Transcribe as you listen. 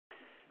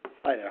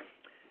Hi there.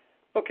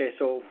 Okay,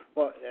 so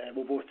what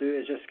we'll both do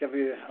is just give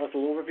you a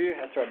little overview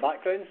as to our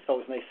backgrounds. It's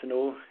always nice to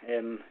know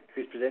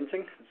who's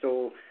presenting.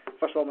 So,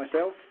 first of all,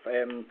 myself,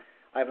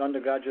 I have an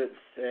undergraduate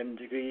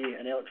degree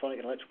in electronic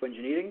and electrical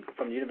engineering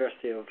from the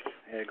University of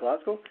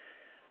Glasgow.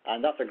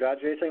 And after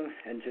graduating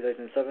in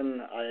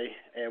 2007,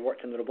 I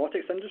worked in the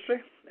robotics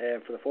industry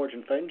for the forge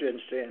and foundry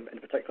industry, in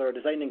particular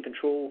designing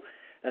control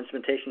and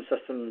instrumentation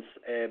systems,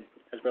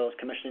 as well as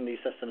commissioning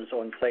these systems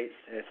on sites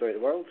throughout the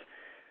world.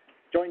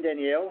 Joined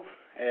NEL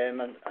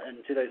in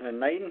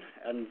 2009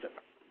 and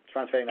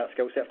transferring that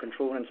skill set of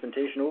control and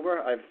instrumentation over.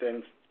 I've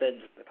spent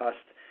the past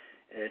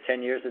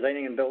 10 years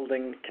designing and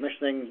building,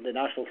 commissioning the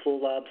national flow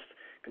labs,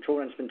 control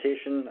and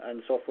instrumentation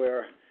and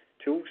software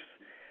tools.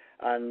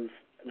 And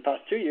in the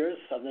past 2 years,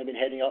 I've now been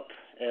heading up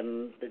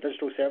the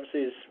digital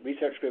services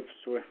research group.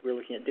 So we're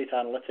looking at data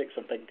analytics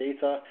of big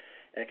data,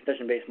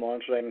 condition-based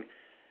monitoring,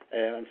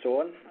 and so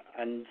on.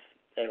 And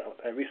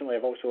recently,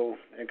 I've also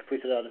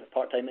completed a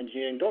part-time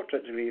engineering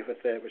doctorate degree,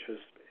 which was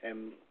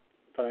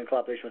done in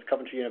collaboration with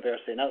Coventry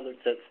University, and that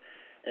looked at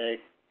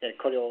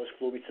Coriolis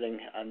flow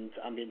metering and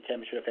ambient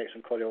temperature effects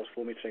on Coriolis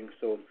flow metering.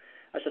 So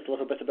that's just a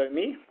little bit about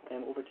me.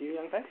 Over to you,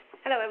 Yanfeng.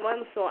 Hello,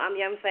 everyone. So I'm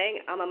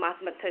Yanfeng. I'm a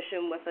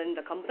mathematician within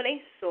the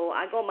company. So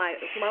I got my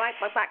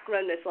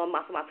background is on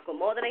mathematical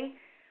modelling.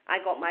 I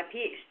got my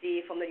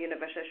PhD from the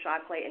University of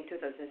Strathclyde in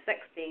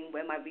 2016,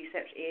 where my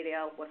research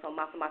area was on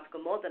mathematical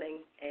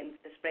modelling and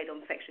the spread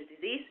of infectious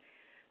disease.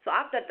 So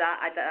after that,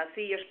 I did a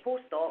 3 years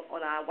postdoc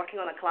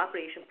working on a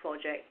collaboration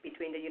project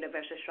between the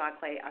University of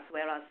Strathclyde as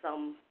well as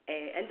some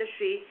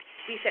industry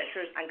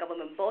researchers and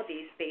government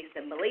bodies based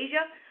in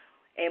Malaysia,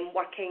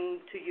 working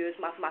to use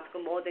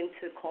mathematical modelling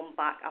to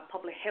combat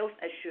public health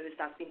issues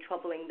that's been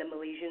troubling the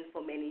Malaysians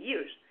for many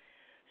years.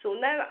 So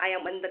now I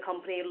am in the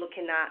company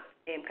looking at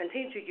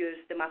continuing to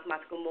use the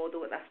mathematical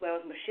model as well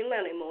as machine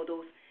learning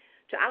models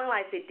to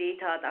analyze the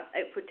data that's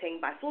outputting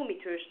by flow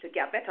meters to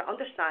get a better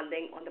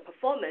understanding on the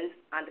performance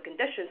and the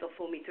conditions of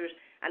flow meters,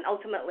 and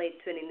ultimately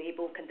to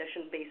enable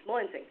condition-based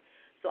monitoring.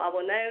 So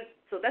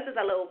this is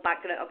a little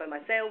background about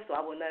myself, so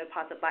I will now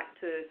pass it back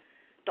to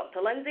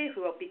Dr. Lindsay,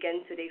 who will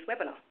begin today's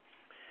webinar.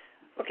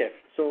 Okay,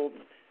 so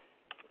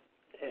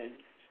there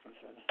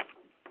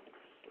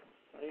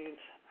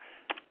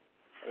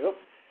we go.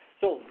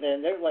 So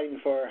the outline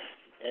for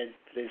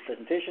today's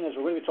presentation is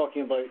we're going to be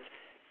talking about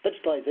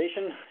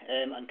digitalization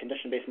and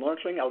condition-based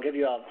monitoring. I'll give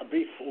you a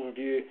brief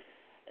overview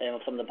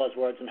of some of the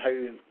buzzwords and how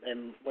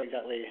what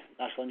exactly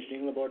National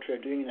Engineering Laboratory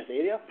are doing in this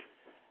area.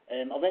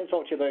 I'll then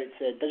talk to you about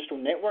digital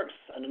networks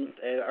and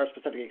our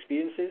specific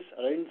experiences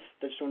around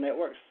digital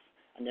networks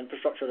and the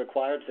infrastructure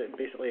required that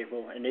basically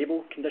will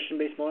enable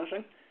condition-based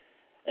monitoring.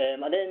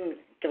 And then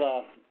give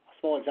a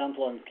small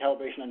example on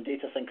calibration and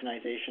data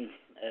synchronization.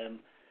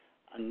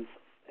 And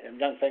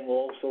Yanfeng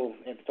will also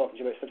be talking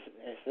to you about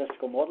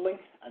statistical modelling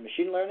and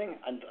machine learning,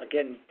 and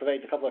again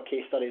provide a couple of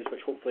case studies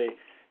which hopefully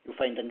you'll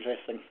find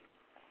interesting.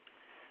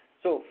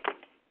 So,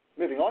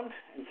 moving on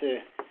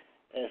into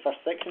the first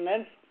section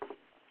then.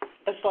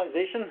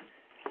 Digitalisation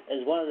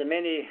is one of the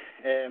many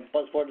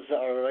buzzwords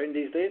that are around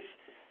these days,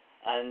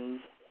 and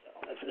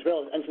as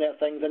well as Internet of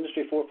Things,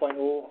 Industry 4.0,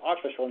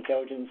 Artificial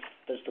Intelligence,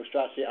 Digital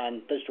Strategy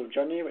and Digital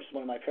Journey, which is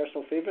one of my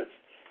personal favourites.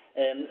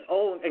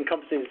 All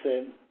encompasses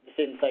the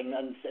same thing,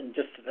 and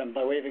just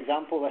by way of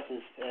example, this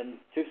is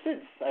V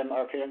SÜD,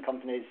 our parent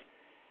company's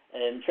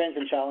trends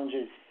and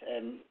challenges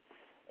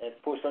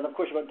poster, and of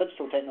course about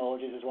digital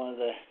technologies is one of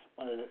the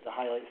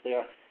highlights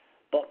there.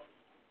 But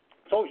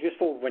it's always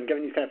useful when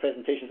giving these kind of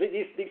presentations.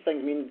 These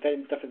things mean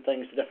very different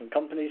things to different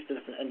companies, to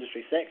different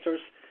industry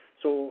sectors.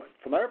 So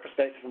from our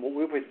perspective, and what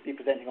we'll be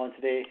presenting on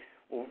today,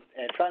 we'll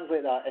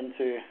translate that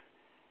into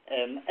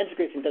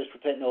integrating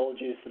digital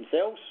technologies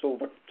themselves. So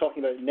we're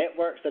talking about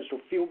networks,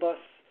 digital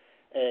fieldbus,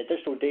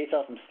 digital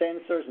data from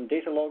sensors and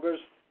data loggers,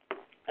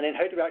 and then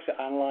how do we actually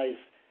analyse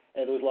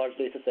those large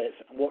data sets,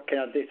 and what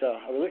kind of data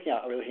are we looking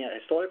at? Are we looking at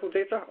historical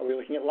data? Are we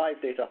looking at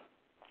live data?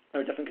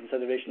 There are different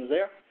considerations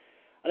there.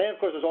 And then, of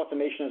course, there's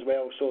automation as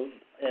well, so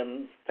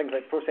things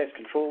like process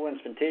control,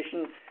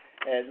 instrumentation,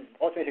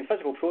 automating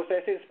physical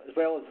processes, as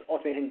well as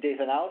automating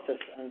data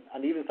analysis,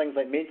 and even things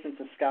like maintenance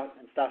and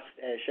staff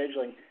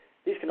scheduling.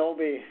 These can all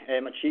be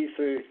achieved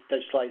through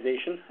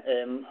digitalisation,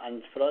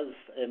 and for us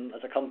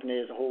as a company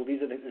as a whole,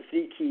 these are the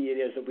three key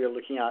areas that we are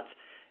looking at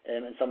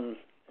in some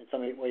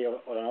way or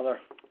another.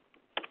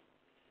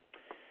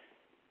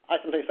 I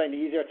sometimes find it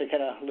easier to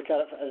kind of look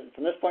at it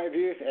from this point of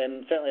view.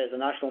 Certainly as a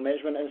National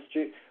Measurement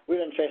Institute,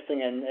 we're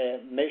interested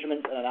in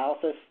measurement and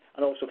analysis,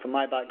 and also from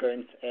my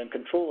background,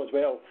 control as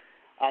well.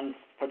 And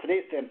for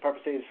today's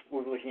purposes,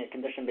 we're looking at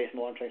condition-based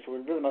monitoring, so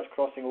we're really much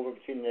crossing over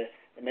between the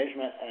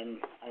measurement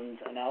and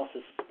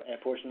analysis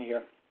portion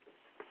here.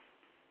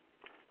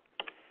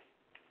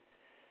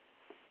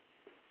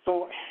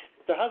 So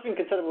there has been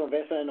considerable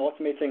investment in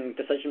automating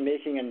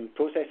decision-making and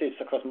processes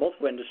across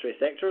multiple industry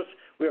sectors.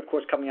 We're, of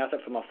course, coming at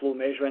it from a flow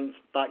measurement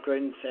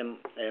background,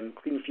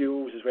 clean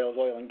fuels as well as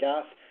oil and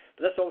gas.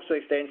 But this also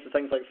extends to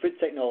things like food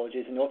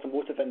technologies and the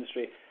automotive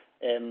industry.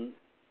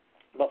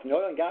 But from the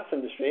oil and gas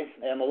industry,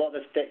 a lot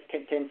of this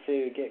tends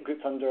to get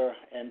grouped under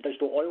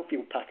digital oil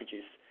field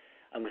packages.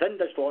 And within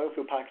digital oil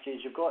field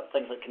packages, you've got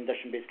things like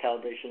condition-based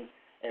calibration,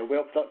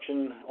 well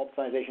production,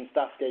 optimization,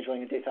 staff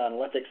scheduling, and data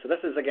analytics. So this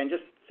is, again,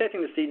 just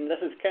setting the scene.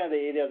 This is kind of the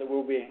area that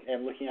we'll be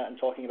looking at and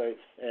talking about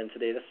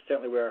today. This is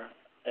certainly where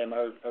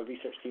our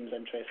research team's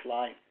interests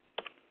lie.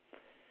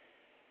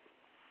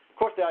 Of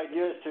course, the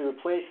idea is to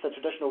replace the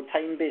traditional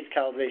time-based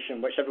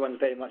calibration, which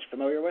everyone's very much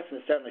familiar with, and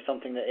it's certainly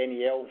something that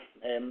NEL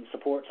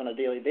supports on a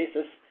daily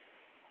basis.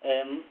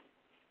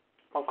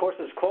 Of course,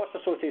 there's costs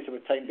associated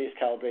with time-based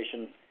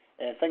calibration.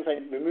 Things like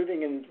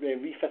removing and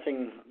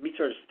refitting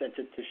meters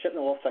to ship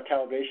them off to a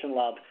calibration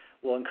lab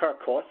will incur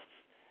costs.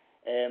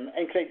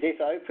 Incorrect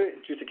data output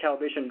due to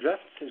calibration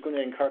drifts is going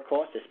to incur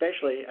costs,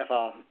 especially if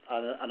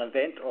an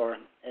event or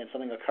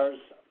something occurs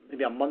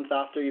maybe a month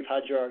after you've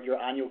had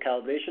your annual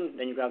calibration.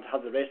 Then you're going to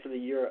have the rest of the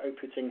year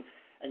outputting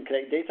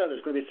incorrect data.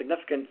 There's going to be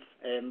significant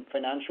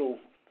financial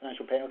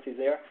penalties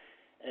there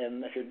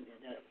if you're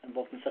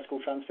involved in fiscal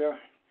transfer.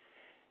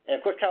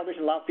 Of course,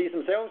 calibration lab fees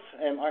themselves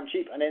aren't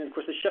cheap, and then of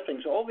course the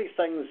shipping. So all these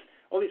things,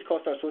 all these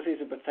costs are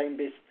associated with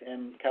time-based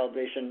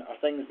calibration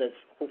are things that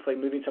hopefully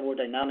moving to a more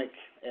dynamic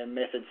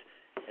method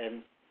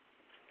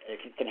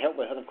can help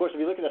with. And of course, if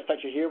you look at this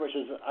picture here, which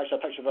is actually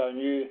a picture of our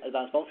new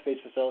advanced multiphase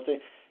facility,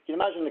 you can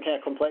imagine the kind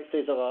of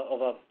complexities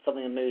of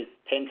something maybe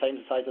 10 times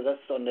the size of this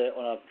on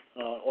an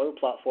oil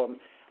platform,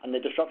 and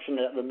the disruption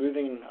that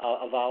removing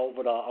a valve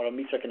or a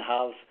meter can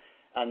have,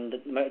 and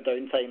the amount of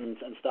downtime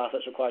and staff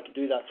that's required to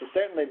do that. So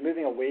certainly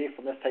moving away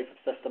from this type of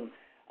system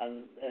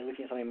and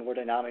looking at something more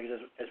dynamic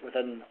is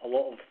within a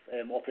lot of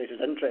operators'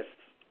 interests.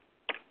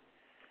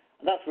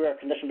 And that's where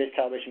condition-based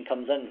calibration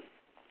comes in.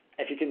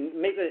 If you can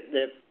make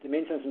the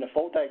maintenance and the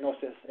fault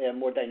diagnosis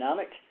more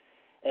dynamic,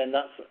 and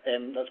that's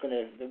going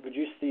to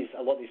reduce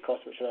a lot of these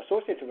costs which are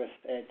associated with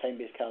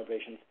time-based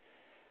calibration.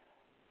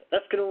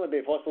 This can only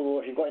be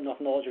possible if you've got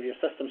enough knowledge of your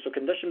system. So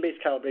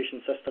condition-based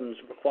calibration systems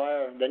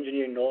require the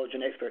engineering knowledge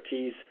and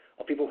expertise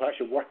of people who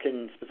actually work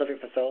in specific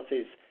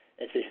facilities.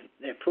 It's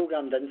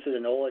programmed into the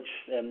knowledge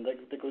that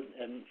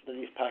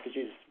these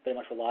packages very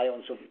much rely on.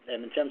 So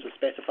in terms of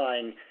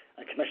specifying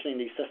and commissioning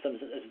these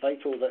systems, it's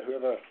vital that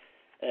whoever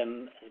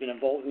has been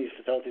involved in these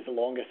facilities the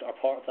longest are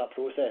part of that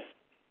process.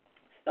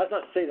 That's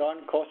not to say there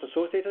aren't costs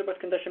associated with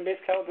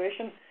condition-based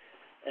calibration.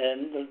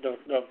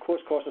 There are, of course,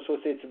 costs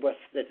associated with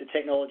the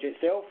technology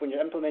itself. When you're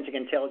implementing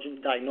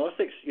intelligent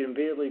diagnostics, you're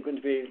invariably going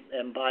to be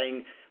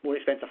buying more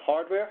expensive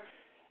hardware.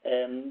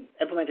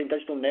 Implementing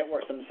digital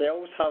networks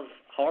themselves have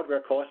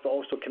hardware costs, but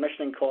also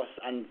commissioning costs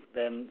and,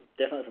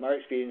 definitely from our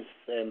experience,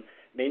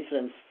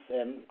 maintenance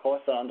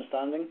costs and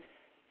understanding.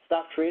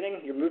 Staff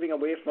training, you're moving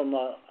away from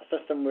a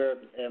system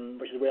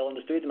which is well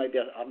understood. It might be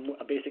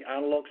a basic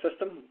analog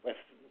system with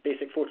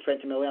basic 4 to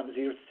 20 milliamp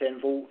 0 to 10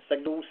 volt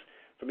signals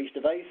from each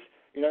device.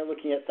 You're now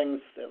looking at things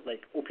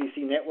like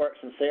OPC networks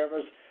and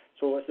servers.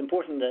 So it's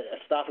important that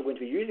if staff are going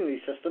to be using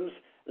these systems,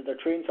 that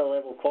they're trained to a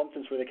level of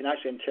competence where they can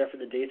actually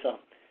interpret the data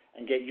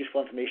and get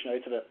useful information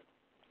out of it.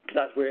 Because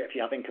that's where, if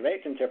you have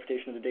incorrect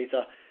interpretation of the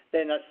data,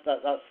 then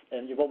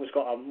you've always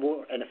got a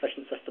more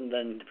inefficient system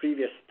than the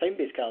previous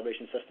time-based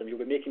calibration system.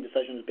 You'll be making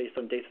decisions based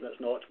on data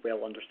that's not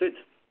well understood.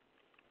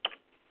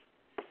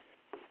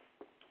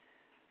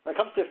 When it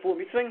comes to flow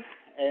metering,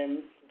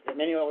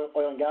 many oil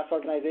and gas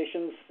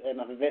organisations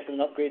have invested in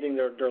upgrading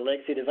their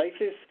legacy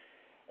devices,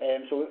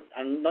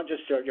 and not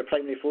just your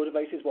primary flow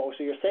devices, but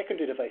also your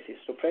secondary devices.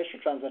 So pressure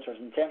transmitters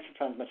and temperature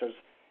transmitters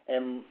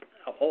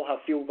all have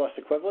fieldbus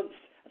equivalents.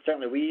 And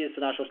certainly we, as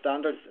the national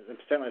standards,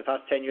 certainly the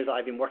past 10 years that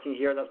I've been working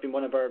here, that's been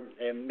one of our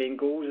main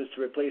goals, is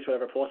to replace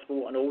wherever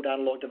possible an old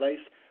analog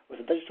device with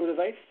a digital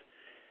device.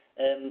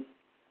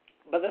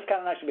 But this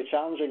can actually be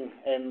challenging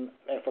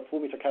for flow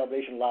meter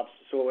calibration labs.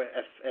 So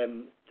if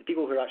the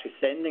people who are actually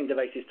sending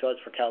devices to us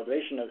for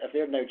calibration, if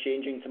they're now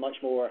changing to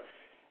much more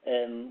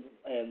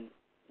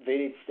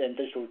varied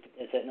digital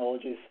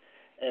technologies,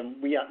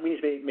 we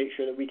need to make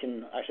sure that we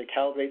can actually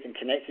calibrate and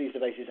connect to these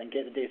devices and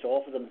get the data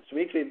off of them. So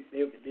we need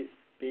to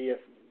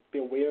be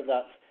aware of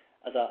that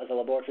as a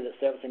laboratory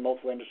that's servicing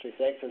multiple industry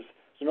sectors.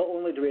 So not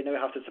only do we now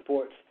have to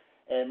support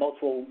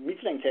multiple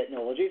metering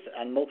technologies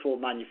and multiple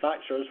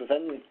manufacturers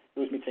within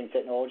those metering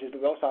technologies, but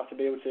we also have to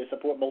be able to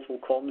support multiple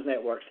comms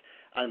networks,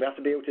 and we have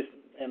to be able to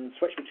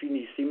switch between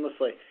these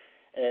seamlessly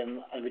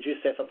and reduce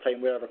setup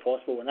time wherever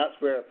possible. And that's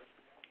where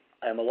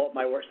a lot of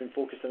my work's been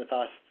focused in the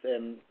past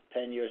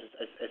 10 years,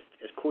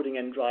 is coding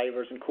in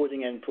drivers and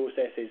coding in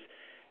processes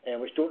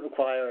which don't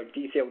require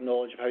detailed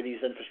knowledge of how these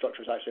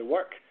infrastructures actually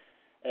work,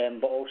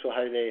 but also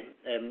how they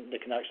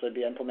can actually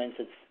be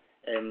implemented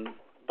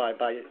by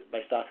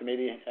staff who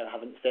maybe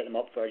haven't set them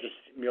up for just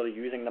merely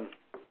using them.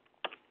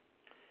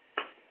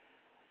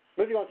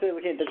 Moving on to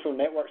looking at digital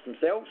networks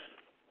themselves.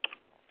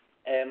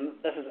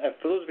 This is,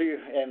 for those of you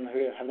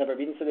who have never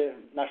been to the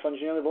National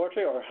Engineering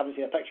Laboratory or haven't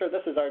seen a picture,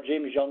 this is our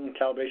James Young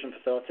calibration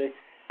facility.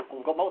 And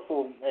we've got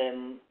multiple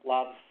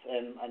labs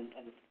and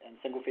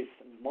single-phase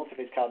and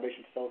multi-phase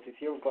calibration facilities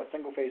here. We've got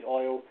single-phase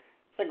oil,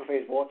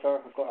 single-phase water.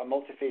 We've got our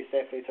multi-phase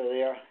separator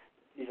there.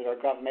 These are our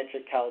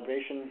gravimetric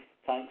calibration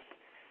tanks.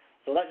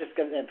 So that just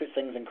puts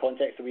things in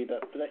context a wee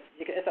bit. But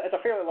it's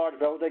a fairly large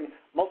building,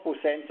 multiple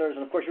sensors,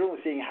 and of course you're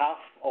only seeing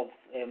half of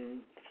the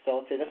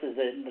facility. This is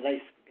the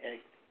nice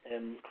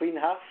clean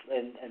half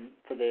and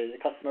for the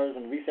customers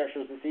and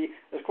researchers to see.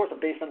 There's of course a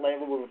basement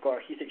level where we've got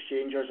our heat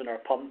exchangers and our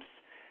pumps,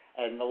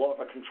 and a lot of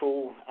our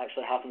control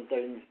actually happens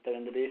down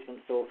in the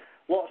basement. So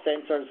a lot of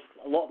sensors,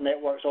 a lot of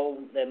networks,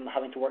 all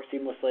having to work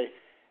seamlessly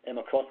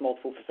across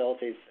multiple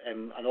facilities,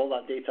 and all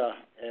that data,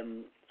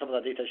 some of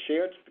that data is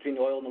shared between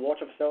the oil and the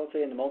water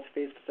facility and the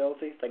multi-phase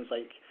facility, things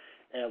like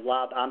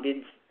lab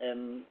ambient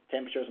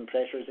temperatures and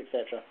pressures,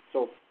 etc.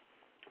 So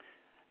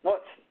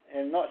not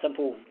a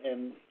simple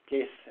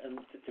case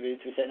to be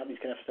setting up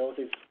these kind of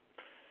facilities.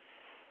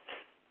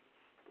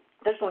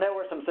 Digital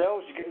networks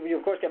themselves, you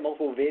of course get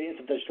multiple variants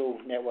of digital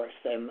networks,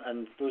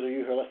 and those of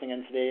you who are listening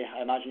in today,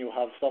 I imagine you'll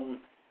have some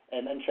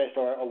interest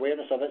or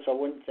awareness of it, so I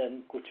won't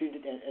go too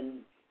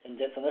in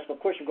depth on this, but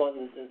of course you've got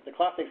the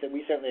classics that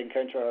we certainly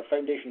encounter are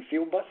Foundation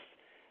Fieldbus,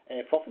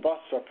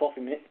 Profibus or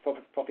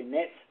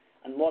Profinet,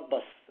 and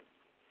Modbus.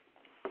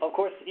 Of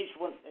course, each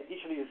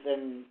of these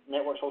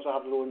networks also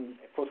have their own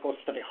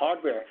protocol-specific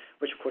hardware,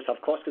 which of course have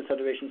cost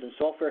considerations and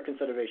software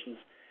considerations.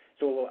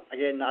 So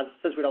again,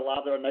 since we're a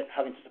lab that are now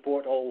having to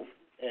support all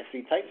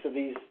three types of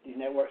these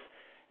networks,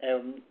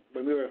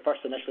 when we were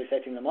first initially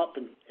setting them up,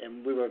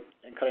 and we were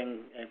incurring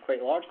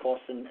quite large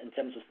costs in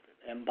terms of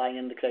buying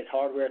in the correct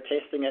hardware,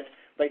 testing it,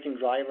 writing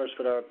drivers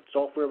for our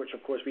software, which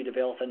of course we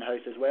develop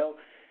in-house as well.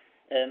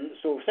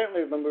 So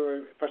certainly when we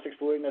were first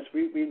exploring this,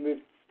 we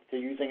moved to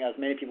using, as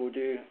many people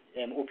do,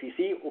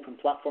 OPC, Open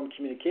Platform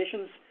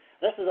Communications.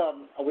 This is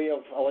a way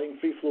of allowing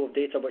free flow of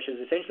data, which is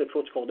essentially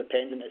protocol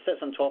dependent. It sits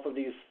on top of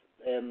these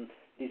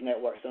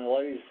networks and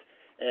allows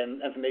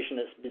information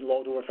that's been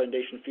logged over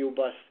Foundation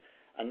Fieldbus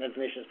and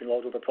information that's been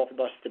logged over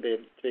Profibus to be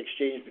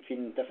exchanged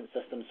between different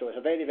systems. So it's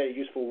a very, very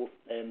useful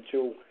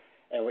tool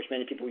which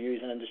many people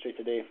use in industry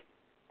today.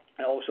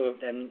 And also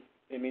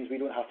it means we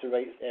don't have to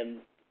write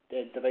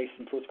device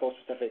and protocol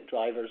specific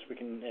drivers. We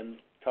can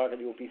target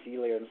the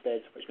OPC layer instead,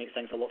 which makes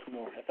things a lot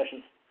more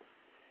efficient.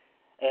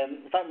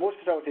 In fact, most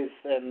facilities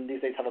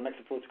these days have a mix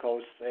of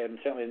protocols,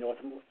 certainly in the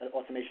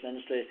automation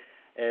industry.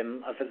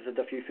 I've visited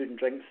a few food and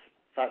drinks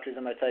factories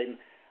in my time,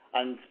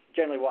 and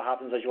generally what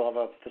happens is you'll have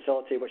a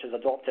facility which has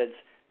adopted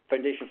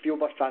Foundation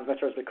Fieldbus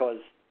transmitters because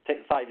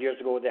 5 years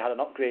ago they had an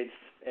upgrade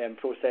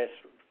process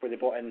where they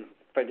brought in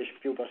Foundation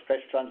Fieldbus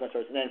pressure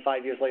transmitters, and then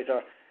 5 years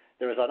later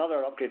there was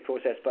another upgrade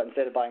process, but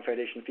instead of buying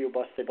Foundation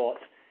Fieldbus they bought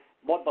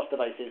Modbus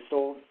devices.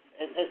 So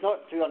it's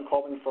not too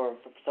uncommon for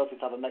facilities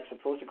to have a mix of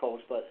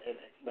protocols, but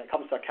when it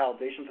comes to a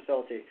calibration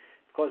facility,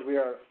 because we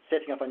are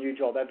setting up a new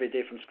job every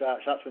day from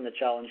scratch, that's when the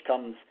challenge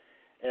comes.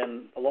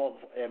 A lot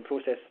of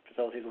process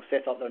facilities will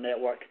set up their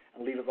network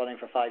and leave it running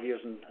for 5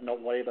 years and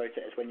not worry about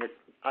it. It's when you're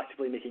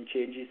actively making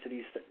changes to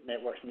these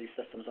networks and these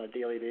systems on a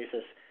daily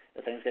basis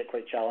that things get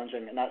quite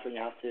challenging, and that's when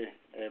you have to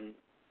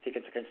take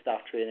into account staff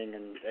training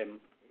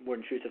and more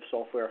intuitive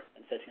software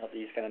in setting up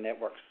these kind of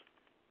networks.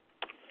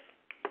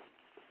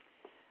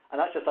 And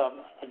that's just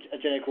a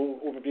general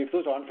overview. For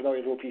those who aren't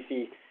familiar with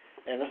OPC,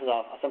 this is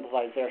a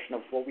simplified version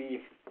of what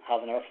we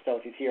have in our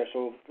facilities here.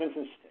 So, for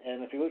instance,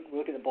 if you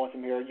look at the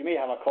bottom here, you may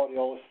have a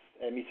Coriolis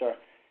meter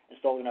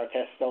installed in our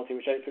test facility,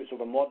 which outputs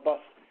over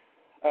Modbus.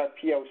 Our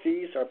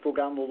PLCs, our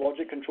programmable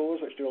logic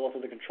controllers, which do a lot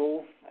of the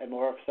control in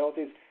our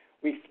facilities,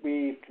 we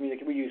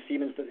use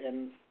Siemens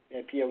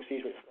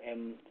PLCs, which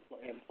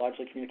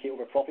largely communicate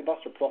over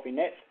Profibus or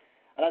Profinet.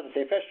 And as I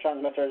say, pressure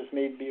transmitters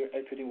may be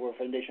outputting over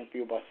Foundation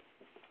Fieldbus.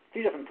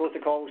 3 different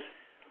protocols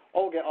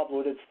all get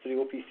uploaded to the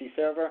OPC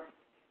server,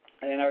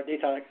 and in our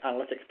data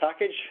analytics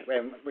package,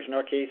 which in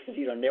our case is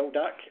either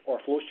NELDAC or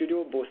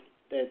FlowStudio, both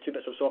 2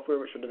 bits of software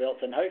which were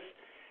developed in-house,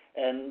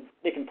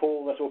 they can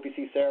pull this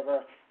OPC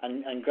server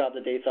and grab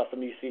the data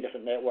from these 3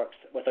 different networks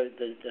without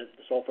the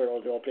software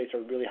or the operator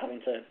really having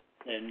to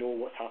know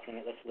what's happening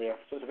at this layer.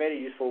 So it's a very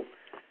useful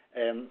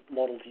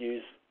model to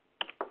use.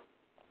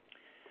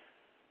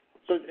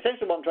 So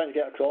essentially what I'm trying to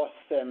get across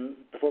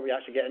before we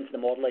actually get into the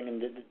modelling and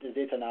the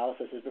data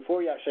analysis is before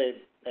you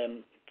actually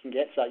can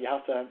get to that, you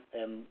have to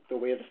be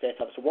aware of the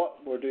setup. So what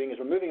we're doing is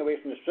we're moving away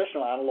from the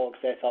traditional analog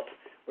setup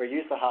where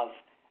you used to have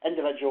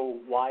individual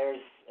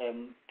wires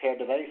per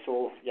device.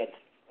 So you had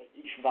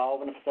each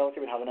valve in a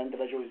facility would have an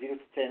individual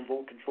 0 to 10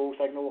 volt control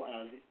signal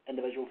and an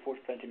individual 4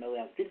 to 20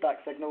 milliamp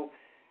feedback signal.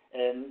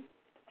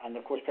 And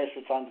of course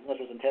pressure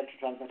transmitters and temperature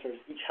transmitters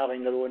each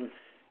having their own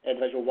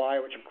individual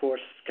wire, which of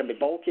course can be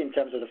bulky in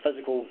terms of the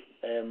physical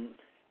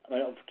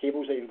amount of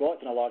cables that you've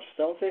got in a large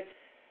facility.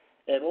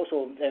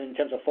 Also, in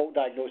terms of fault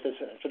diagnosis,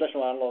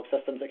 traditional analog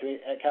systems,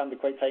 it can be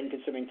quite time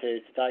consuming to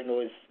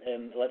diagnose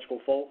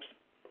electrical faults.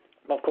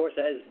 But of course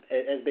it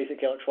is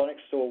basic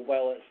electronics, so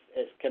while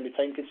it can be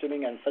time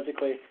consuming and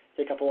physically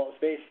take up a lot of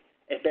space,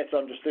 it's better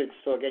understood.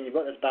 So again, you've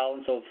got this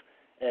balance of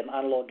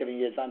analog giving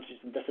you advantages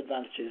and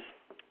disadvantages.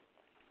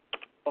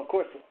 Of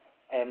course,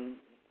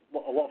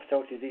 a lot of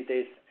facilities these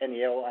days,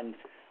 NEL and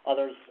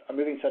Others are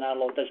moving to an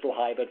analog-digital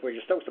hybrid where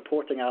you're still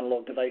supporting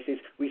analog devices.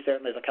 We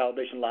certainly, as a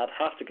calibration lab,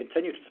 have to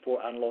continue to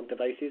support analog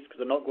devices because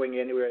they're not going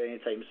anywhere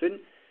anytime soon.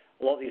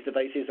 A lot of these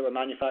devices that were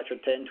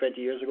manufactured 10,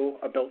 20 years ago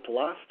are built to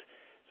last.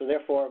 So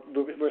therefore,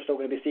 we're still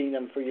going to be seeing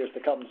them for years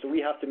to come. So we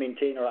have to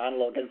maintain our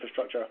analog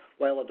infrastructure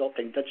while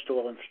adopting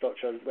digital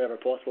infrastructure wherever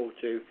possible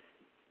to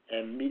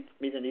meet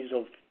the needs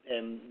of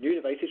new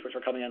devices which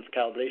are coming in for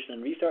calibration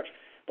and research,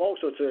 but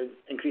also to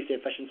increase the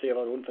efficiency of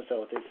our own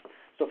facilities.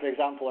 So, for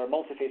example, our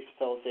multi-phase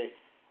facility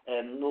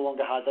no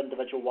longer has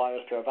individual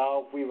wires to our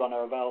valve. We run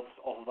our valves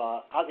off of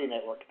a ASI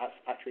network,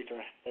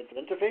 actuator sensor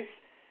interface,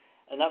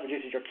 and that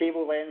reduces your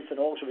cable length and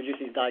also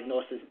reduces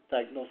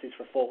diagnosis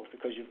for faults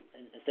because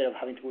instead of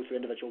having to go through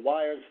individual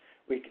wires,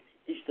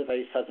 each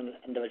device has an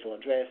individual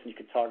address and you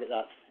can target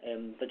that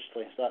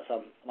digitally. So that's a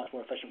much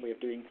more efficient way of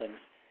doing things.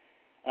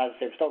 As I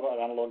say, we've still got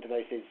our analog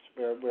devices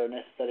where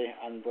necessary,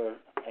 and we're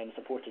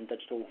supporting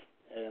digital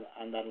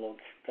and analog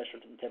pressure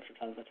and temperature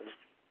transmitters.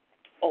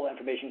 All that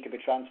information can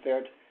be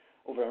transferred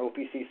over an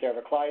OPC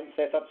server client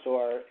setup, so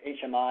our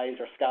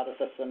HMIs, our SCADA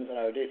systems, and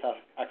our data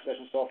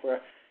acquisition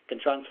software can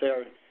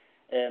transfer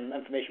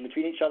information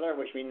between each other,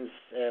 which means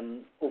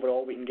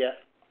overall we can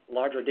get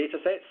larger data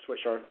sets,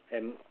 which are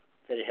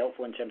very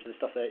helpful in terms of the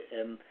stuff that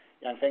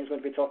Yanfeng is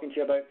going to be talking to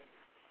you about.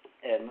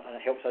 And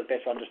it helps us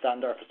better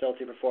understand our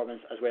facility performance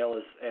as well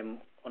as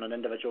on an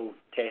individual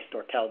test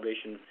or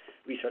calibration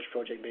research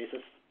project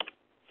basis.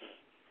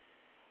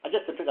 And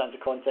just to put that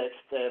into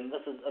context,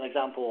 this is an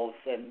example of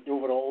the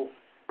overall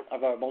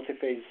of our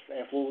multi-phase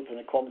flow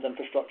and comms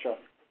infrastructure.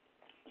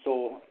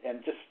 So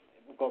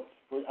we've got,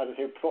 as I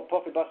say,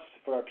 Profibus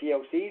for our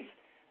PLCs,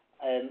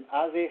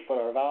 ASI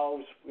for our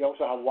valves. We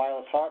also have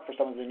wireless HART for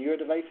some of the newer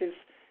devices,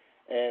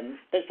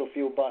 digital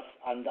fieldbus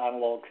and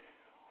analog,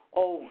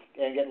 all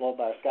get logged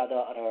by our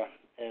SCADA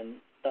and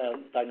our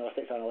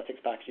diagnostics analytics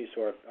packages,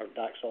 so our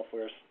DAC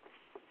softwares.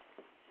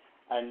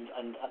 And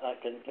that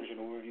gives you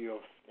an overview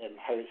of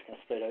how it's kind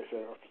of spread out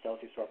through our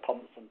facilities, so our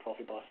pumps and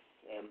Profibus,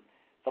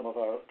 some of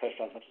our pressure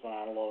transmitters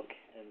on analog,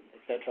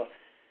 etc.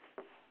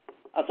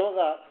 And some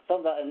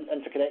of that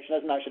interconnection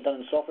isn't actually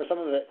done in software. Some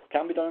of it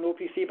can be done in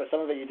OPC, but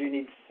some of it you do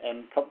need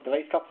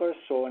device couplers.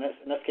 So in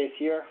this case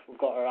here, we've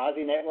got our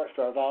ASI networks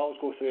for our valves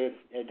go through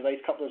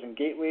device couplers and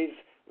gateways,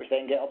 which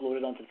then get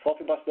uploaded onto the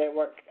Profibus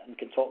network and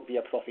can talk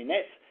via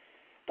Profinet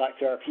back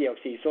to our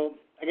PLC. So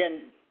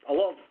again, a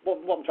lot of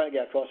what I'm trying to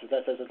get across with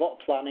this is there's a lot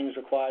of planning is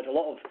required, a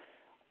lot of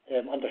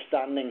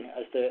understanding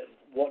as to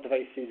what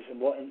devices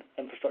and what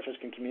infrastructures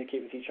can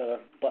communicate with each other.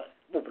 But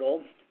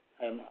overall,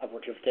 I've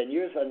worked here for 10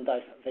 years and I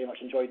very much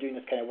enjoy doing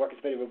this kind of work.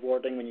 It's very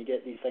rewarding when you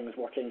get these things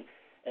working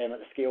at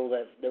the scale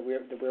that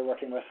we're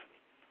working with.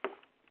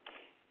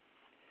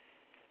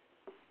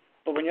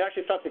 But when you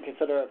actually start to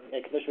consider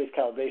condition-based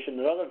calibration,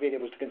 there are other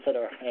variables to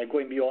consider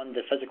going beyond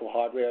the physical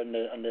hardware and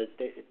the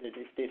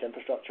data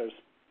infrastructures.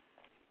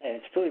 To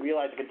fully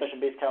realize a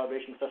condition-based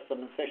calibration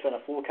system, especially in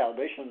a flow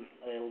calibration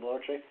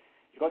laboratory,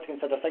 you've got to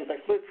consider things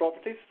like fluid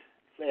properties,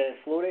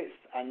 flow rates,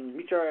 and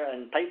meter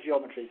and pipe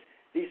geometries.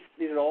 These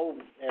are all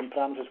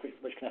parameters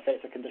which can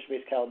affect a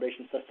condition-based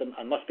calibration system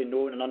and must be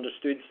known and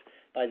understood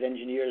by the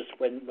engineers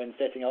when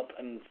setting up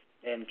and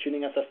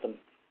tuning a system.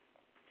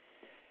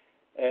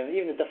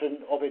 Even the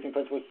different operating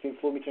principles between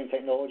flow metering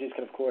technologies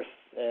can, of course,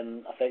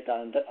 affect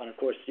that. And of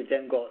course, you've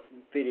then got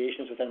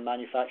variations within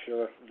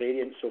manufacturer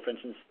variants. So, for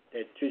instance,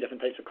 two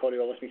different types of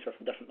Coriolis meter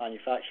from different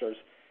manufacturers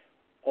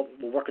will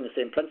work on the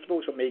same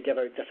principles, but may give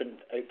out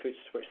different outputs,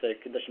 which the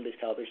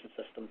condition-based calibration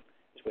system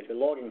is going to be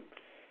logging.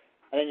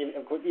 And then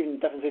you've got even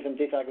differences in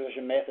data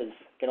acquisition methods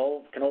can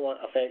all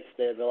affect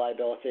the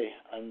reliability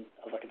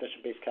of a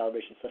condition-based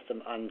calibration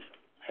system and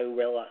how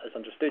well that is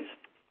understood.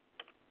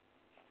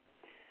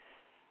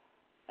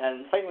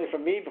 And finally,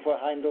 from me, before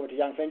I hand over to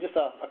Yanfeng, just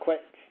a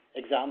quick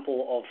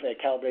example of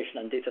calibration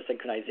and data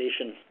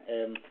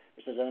synchronization,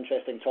 which is an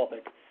interesting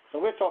topic. So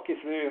we'll talk you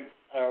through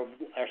our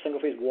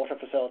single-phase water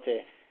facility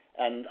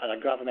and a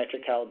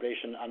gravimetric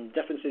calibration and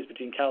differences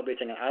between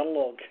calibrating an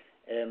analog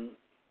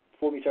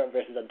flow meter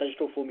versus a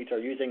digital flow meter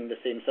using the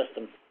same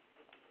system.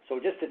 So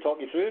just to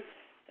talk you through,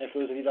 for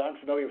those of you that aren't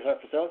familiar with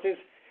our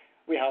facilities,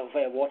 we have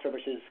water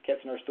which is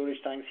kept in our storage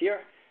tanks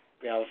here.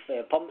 We have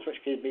pumps, which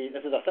could be,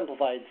 this is a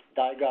simplified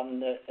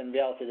diagram. In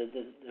reality,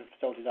 the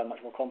facilities are much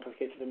more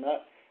complicated than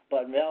that.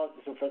 But in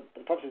reality, so for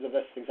the purposes of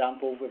this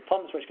example, we have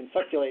pumps which can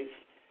circulate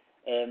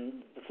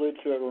the fluid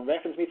through our own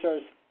reference meters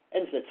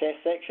into the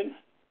test section.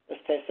 This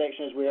test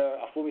section is where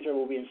a flow meter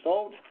will be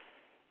installed.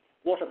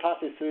 Water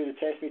passes through the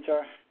test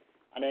meter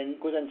and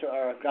then goes into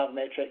our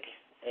gravimetric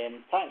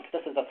tank.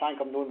 This is a tank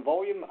of known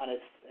volume, and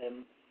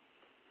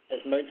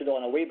it's mounted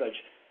on a weighbridge.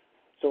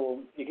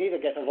 So you can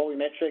either get a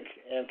volumetric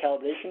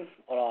calibration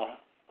or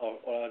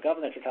a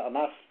gravimetric, a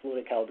mass flow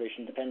rate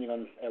calibration, depending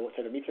on what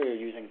type of meter you're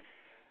using.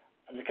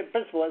 And the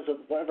principle is that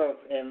whatever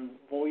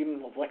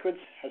volume of liquid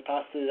has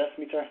passed through this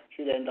meter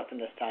should end up in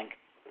this tank.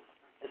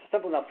 It's a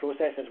simple enough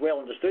process, it's well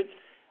understood,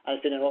 and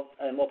it's been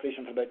in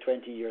operation for about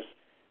 20 years.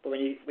 But when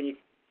you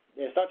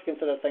start to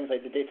consider things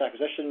like the data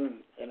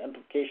acquisition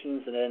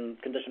implications and then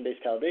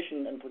condition-based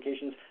calibration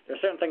implications, there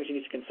are certain things you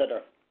need to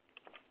consider.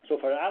 So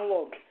for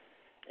analog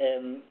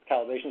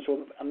calibration,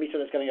 so a meter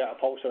that's giving out a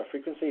pulse or a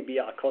frequency,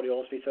 be it a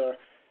Coriolis meter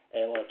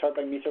or a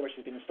turbine meter, which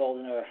has been installed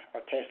in our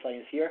test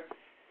lines here,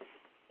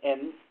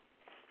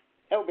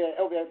 it'll be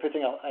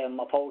outputting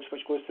a pulse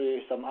which goes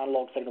through some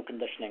analog signal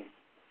conditioning.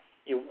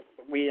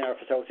 We in our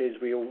facilities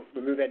will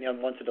remove any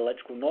unwanted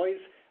electrical noise.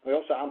 We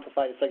also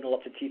amplify the signal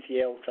up to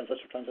TTL,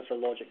 transistor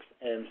logic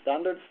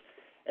standards,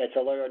 to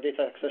allow our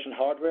data acquisition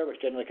hardware,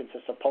 which generally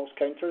consists of pulse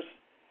counters,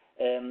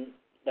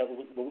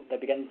 that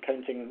begin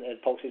counting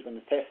pulses when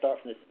the test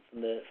starts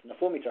from the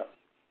flow meter.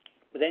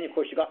 But then, of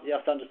course, you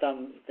have to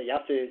understand that you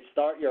have to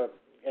start your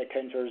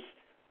counters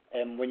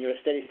when you're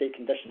at steady state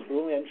conditions.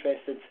 We're only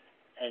interested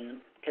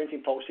in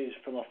counting pulses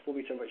from a flow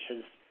meter which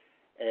has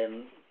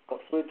got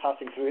fluid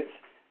passing through it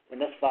when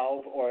this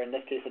valve, or in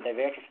this case a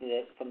diverter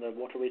from the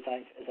waterway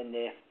tank, is in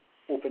the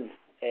open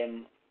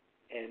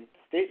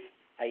state,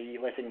 i.e.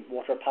 letting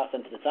water pass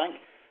into the tank.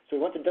 So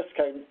we want to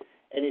discount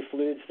any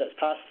fluids that's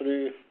passed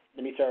through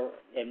the meter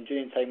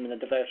during time when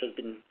the diverter has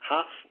been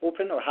half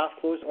open or half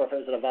closed, or if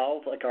it's a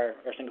valve like our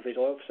single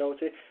phase oil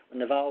facility, when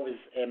the valve is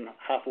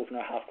half open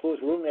or half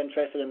closed. We're only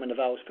interested in when the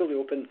valve is fully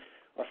open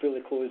or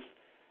fully closed.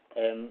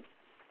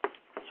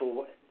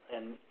 So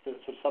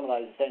to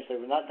summarise,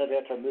 essentially, when that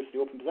diverter moves to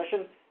the open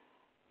position,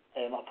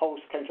 a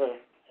pulse counter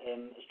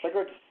is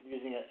triggered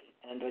using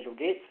an individual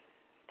gate.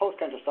 Pulse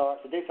counter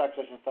starts, the data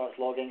acquisition starts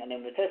logging, and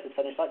then when the test is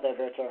finished, that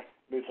diverter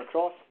moves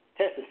across,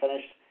 test is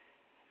finished,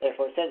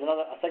 therefore it sends a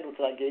signal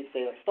to that gate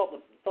saying, stop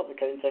the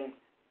counting,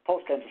 pulse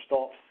counter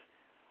stops,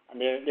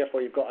 and therefore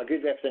you've got a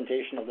good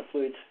representation of the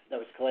fluid that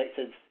was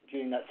collected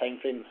during that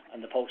time frame and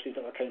the pulses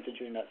that were counted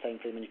during that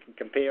time frame, and you can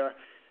compare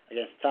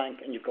against the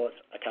tank, and you've got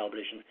a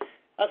calibration.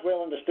 That's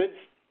well understood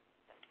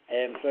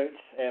throughout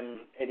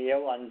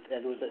NEL and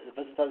those that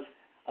visit us,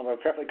 and we're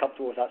perfectly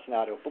comfortable with that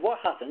scenario. But what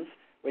happens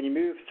when you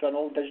move to an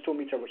old digital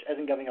meter which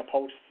isn't giving a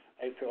pulse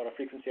output or a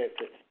frequency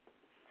output?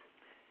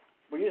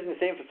 We're using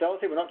the same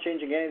facility, we're not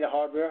changing any of the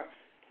hardware,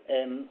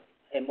 and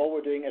all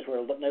we're doing is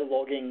we're now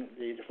logging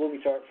the flow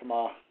meter from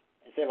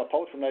instead of a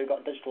pulse, we've now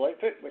got a digital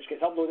output which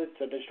gets uploaded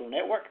to a digital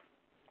network.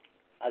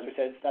 As we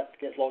said, that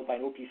gets logged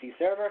by an OPC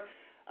server,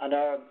 and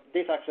our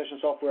data acquisition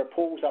software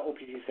polls that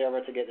OPC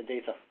server to get the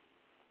data.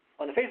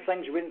 On the face of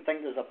things, you wouldn't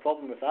think there's a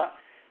problem with that.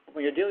 But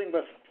when you're dealing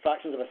with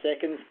fractions of a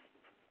second,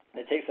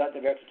 it takes that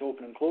diverter to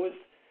open and close,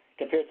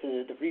 compared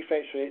to the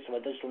refresh rates of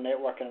a digital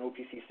network and an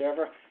OPC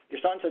server, you're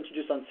starting to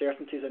introduce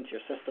uncertainties into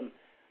your system.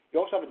 You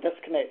also have a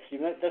disconnect.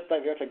 So this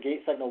diverter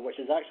gate signal, which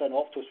is actually an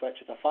opto switch,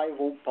 it's a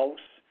 5-volt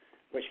pulse,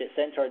 which gets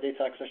sent to our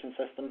data acquisition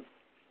system,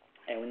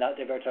 and when that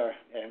diverter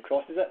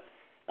crosses it,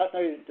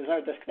 there's now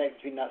a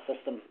disconnect between that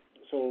system.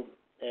 So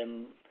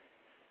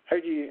how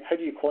do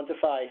you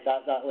quantify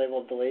that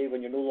level of delay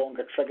when you're no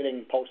longer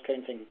triggering pulse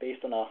counting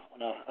based on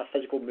a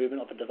physical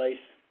movement of a device?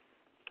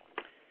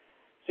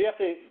 So you have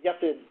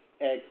to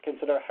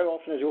consider how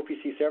often is the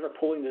OPC server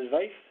polling the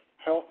device,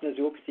 how often is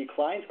the OPC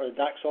client or the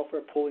DAC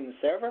software polling the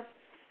server.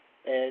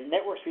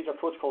 Network speeds are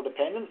protocol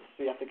dependent,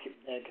 so you have to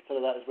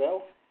consider that as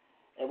well.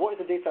 What is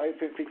the data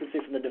output frequency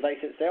from the device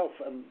itself?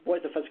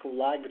 What is the physical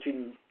lag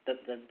between the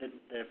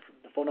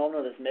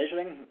phenomena that's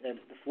measuring the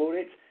flow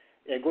rate,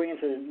 going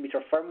into the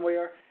meter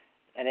firmware,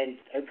 and then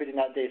outputting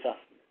that data?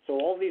 So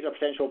all these are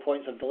potential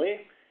points of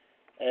delay,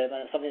 and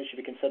it's something that should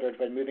be considered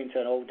when moving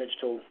to an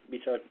all-digital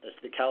meter that's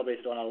to be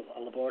calibrated on a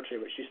laboratory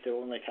which used to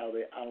only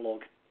calibrate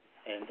analog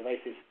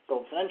devices.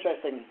 So it's an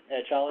interesting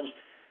challenge,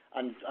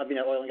 and I've been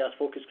at oil and gas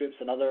focus groups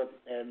and other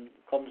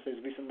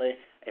conferences recently.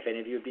 If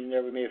any of you have been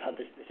there, we may have had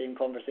the same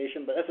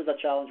conversation, but this is a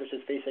challenge which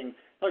is facing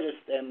not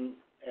just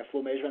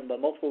flow measurement, but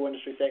multiple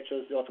industry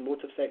sectors, the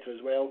automotive sector as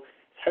well.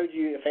 How do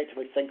you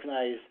effectively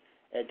synchronize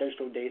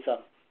digital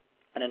data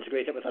and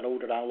integrate it with an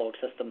older analog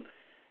system?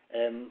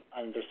 And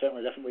there's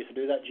certainly different ways to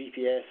do that.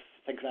 GPS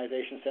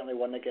synchronization is certainly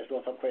one that gets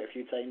brought up quite a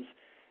few times.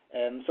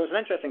 So it's an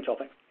interesting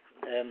topic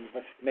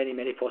with many,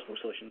 many possible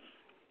solutions.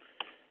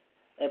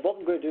 What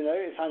I'm going to do now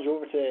is hand you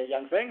over to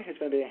Yanfeng, who's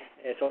going to be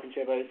talking to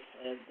you about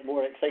the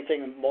more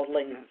exciting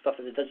modelling stuff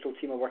that the digital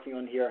team are working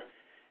on here.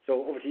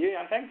 So over to you,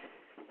 Yanfeng.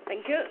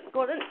 Thank you,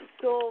 Gordon.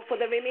 So for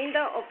the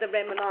remainder of the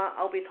webinar,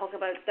 I'll be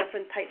talking about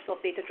different types of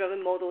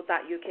data-driven models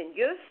that you can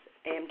use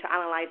to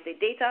analyze the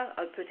data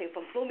outputting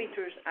from flow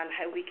meters, and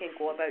how we can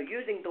go about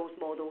using those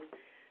models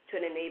to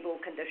enable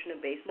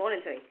condition-based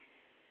monitoring.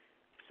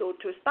 So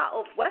to start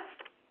off with,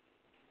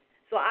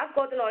 so as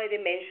Gordon already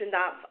mentioned,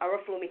 that our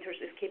flow meters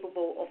is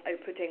capable of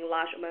outputting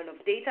large amount of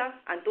data,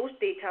 and those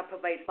data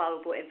provide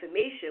valuable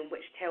information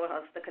which tell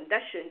us the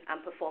condition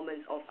and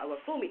performance of our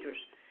flow meters.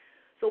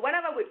 So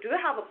whenever we do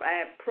have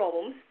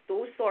problems,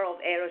 those sort of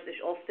errors is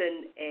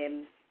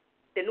often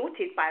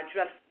denoted by a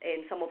drift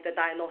in some of the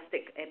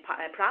diagnostic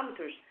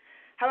parameters.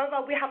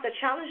 However, we have the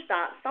challenge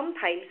that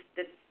sometimes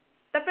the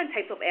different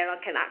types of error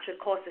can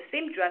actually cause the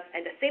same drift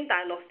and the same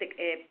diagnostic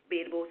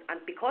variables, and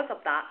because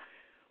of that,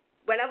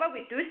 whenever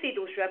we do see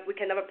those drift, we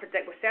can never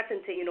predict with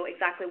certainty,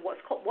 exactly what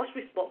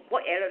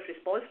error is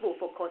responsible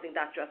for causing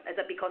that drift. Is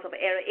it because of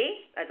error A?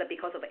 Is it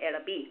because of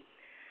error B?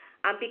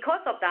 And because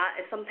of that,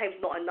 it's sometimes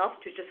not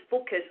enough to just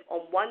focus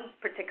on one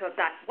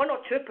or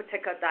two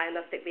particular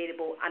diagnostic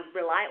variable and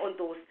rely on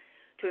those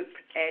to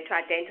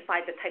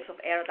identify the types of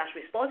error that's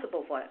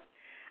responsible for it.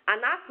 And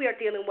as we are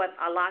dealing with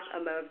a large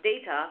amount of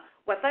data,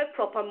 without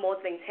proper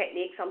modeling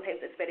techniques,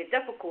 sometimes it's very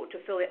difficult to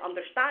fully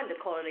understand the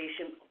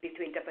correlation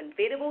between different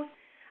variables.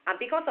 And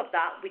because of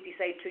that, we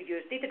decide to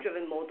use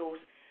data-driven models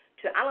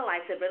to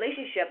analyze the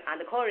relationship and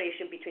the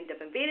correlation between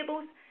different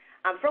variables.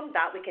 And from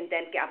that, we can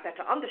then get a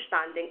better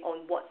understanding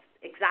on what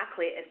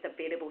exactly is the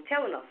variable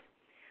telling us.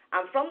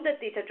 And from the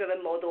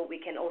data-driven model,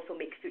 we can also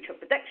make future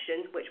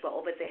predictions, which will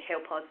obviously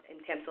help us in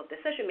terms of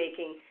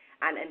decision-making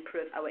and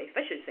improve our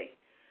efficiency.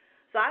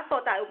 So I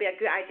thought that would be a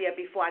good idea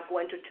before I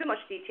go into too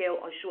much detail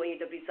on showing you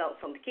the results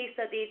from the case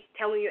study,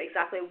 telling you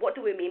exactly what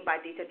do we mean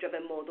by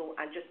data-driven model,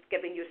 and just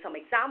giving you some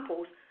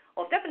examples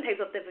of different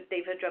types of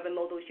data-driven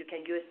models you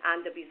can use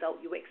and the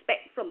result you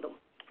expect from them.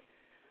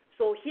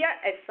 So here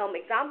is some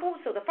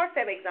examples. So the first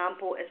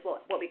example is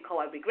what we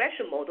call a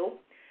regression model,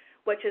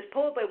 which is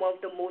probably one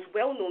of the most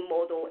well-known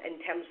models in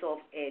terms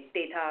of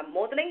data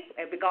modeling,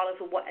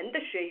 regardless of what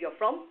industry you're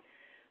from.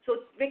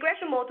 So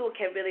regression model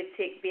can really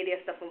take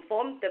various different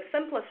forms. The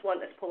simplest one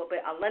is probably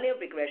a linear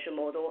regression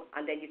model,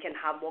 and then you can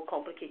have more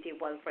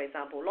complicated ones, for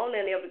example,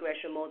 non-linear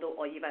regression model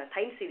or even a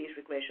time series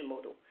regression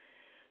model.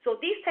 So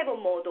this type of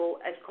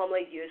model is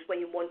commonly used when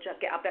you want to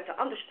get a better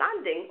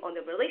understanding on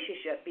the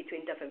relationship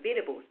between different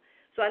variables.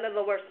 So in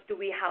other words, do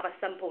we have a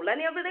simple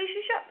linear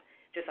relationship,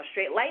 just a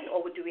straight line,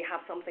 or do we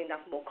have something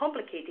that's more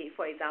complicated,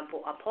 for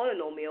example, a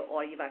polynomial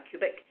or even a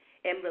cubic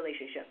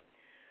relationship?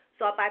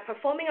 So by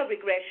performing a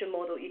regression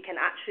model, you can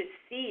actually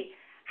see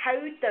how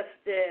does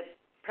the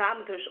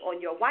parameters on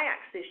your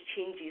y-axis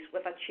changes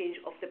with a change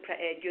of the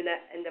unit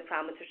in the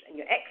parameters in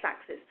your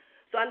x-axis.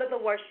 So in other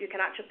words, you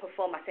can actually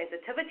perform a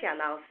sensitivity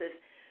analysis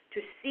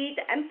to see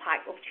the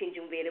impact of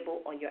changing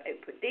variable on your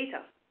output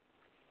data.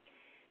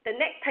 The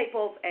next type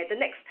of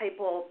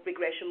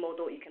regression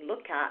model you can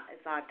look at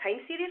is a time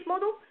series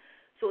model.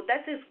 So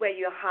this is where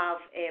you have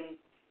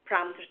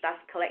parameters that's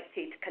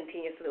collected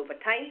continuously over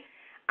time,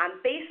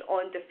 and based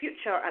on the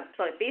historical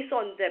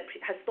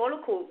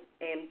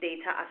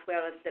data as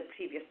well as the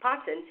previous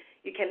pattern,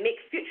 you can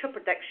make future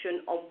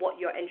prediction on what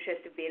your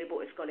interested variable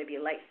is going to be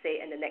like,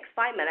 say in the next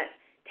 5 minutes,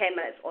 10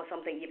 minutes, or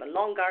something even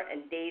longer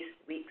in days,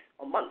 weeks,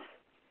 or months.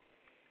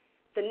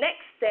 The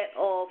next set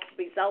of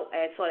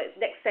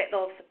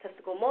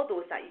statistical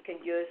models that you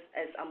can use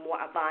is a more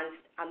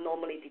advanced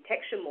anomaly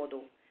detection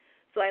model.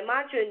 So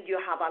imagine you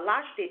have a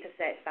large data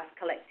set that's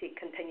collected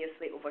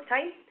continuously over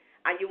time,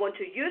 and you want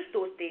to use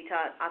those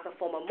data as a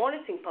form of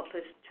monitoring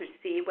purpose to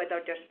see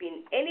whether there's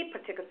been any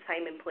particular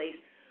time and place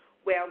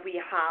where we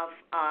have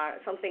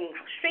something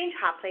strange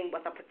happening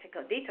with a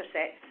particular data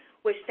set,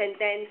 which then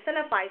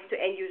signifies to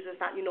end users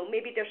that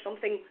maybe there's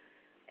something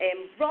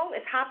wrong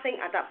is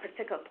happening at that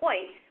particular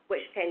point,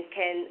 which then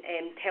can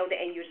tell the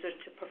end users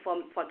to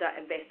perform further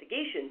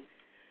investigation.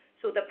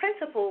 So the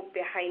principle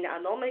behind the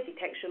anomaly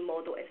detection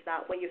model is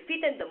that when you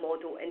feed in the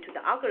model into the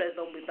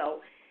algorithm we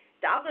built,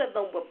 the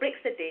algorithm will break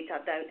the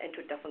data down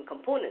into different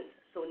components.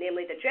 So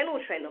namely the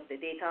general trend of the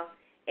data,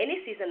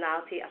 any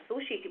seasonality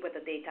associated with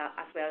the data,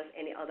 as well as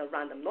any other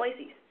random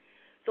noises.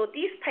 So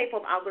this type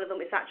of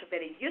algorithm is actually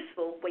very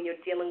useful when you're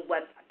dealing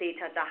with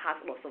data that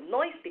has lots of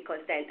noise,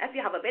 because then if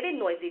you have a very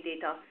noisy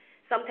data,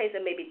 sometimes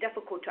it may be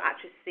difficult to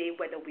actually say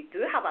whether we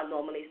do have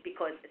anomalies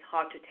because it's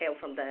hard to tell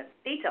from the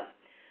data.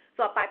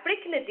 So by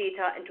breaking the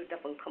data into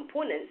different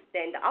components,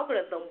 then the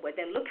algorithm will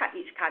then look at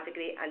each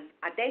category and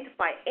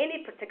identify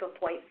any particular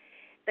point.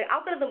 The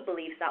algorithm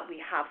believes that we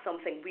have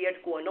something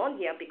weird going on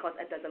here because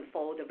it doesn't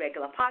follow the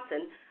regular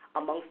pattern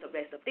amongst the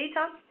rest of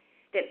data.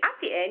 Then at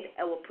the end,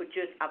 it will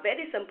produce a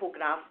very simple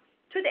graph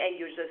to the end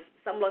users,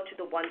 similar to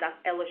the one that's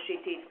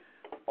illustrated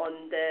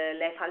on the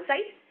left-hand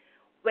side,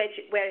 where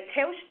it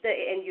tells the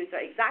end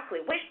user exactly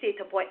which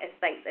data point it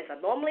thinks is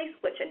anomalies,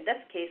 which in this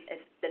case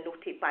is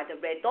denoted by the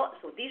red dots.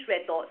 So these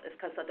red dots is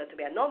considered to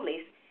be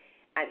anomalies,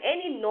 and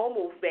any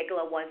normal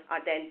regular ones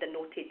are then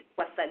denoted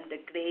within the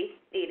grey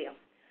area.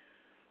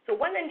 So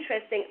one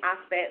interesting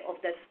aspect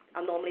of this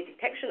anomaly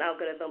detection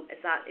algorithm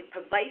is that it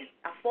provides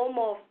a form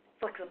of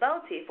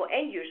flexibility for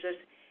end users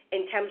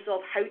in terms of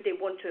how they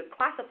want to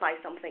classify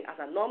something as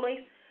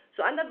anomalies.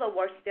 So in other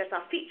words, there's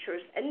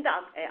features in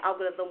that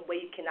algorithm where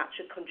you can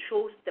actually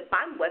control the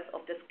bandwidth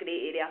of this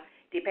grey area,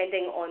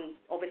 depending on,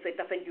 obviously,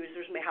 different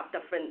users may have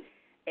different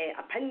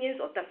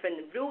opinions or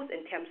different rules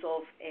in terms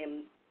of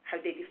how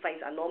they define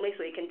anomalies.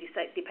 So you can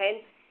decide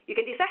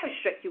how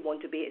strict you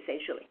want to be,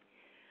 essentially.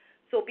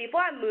 So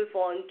before I move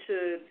on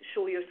to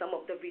show you some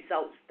of the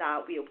results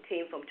that we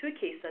obtained from 2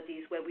 case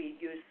studies where we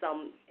used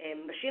some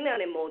machine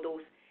learning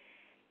models,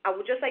 I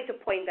would just like to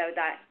point out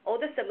that all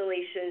the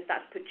simulations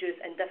that's produced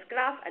in this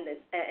graph and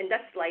in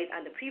this slide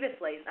and the previous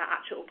slides are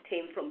actually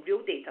obtained from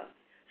real data.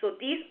 So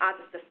these are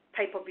the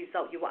type of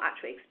result you will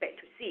actually expect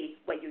to see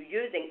when you're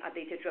using a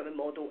data-driven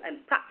model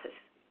in practice.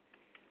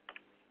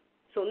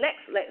 So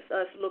next, let's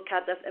look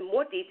at this in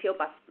more detail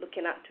by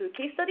looking at two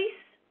case studies.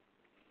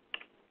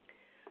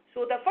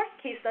 So the first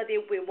case study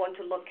we want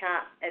to look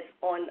at is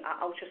on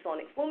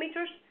ultrasonic flow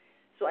meters.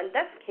 So in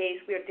this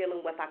case, we are dealing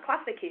with a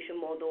classification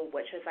model,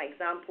 which is an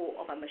example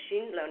of a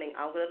machine learning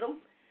algorithm.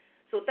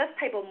 So this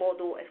type of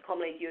model is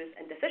commonly used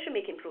in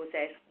decision-making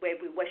process where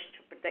we wish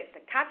to predict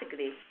the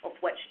category of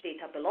which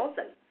data belongs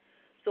in.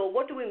 So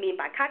what do we mean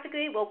by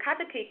category? Well,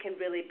 category can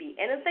really be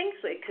anything.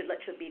 So it could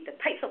literally be the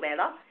types of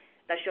error.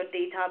 Does your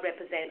data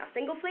represent a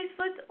single-phase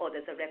fluid, or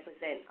does it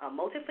represent a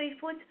multi-phase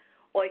fluid?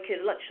 Or it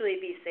could literally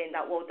be saying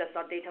that, well, does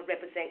our data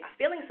represent a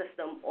failing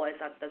system, or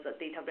does our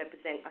data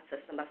represent a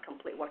system that's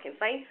completely working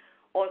fine?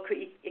 Or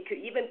it could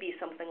even be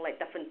something like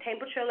different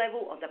temperature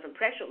level or different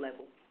pressure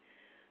level.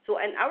 So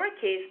in our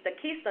case, the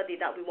case study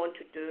that we want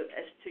to do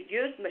is to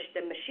use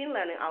the machine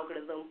learning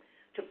algorithm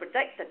to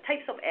predict the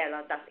types of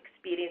error that's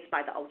experienced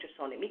by the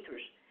ultrasonic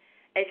meters.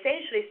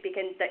 Essentially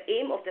speaking, the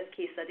aim of this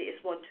case study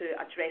is want to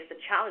address the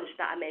challenge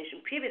that I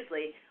mentioned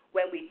previously.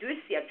 When we do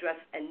see a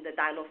drift in the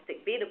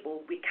diagnostic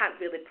variable, we can't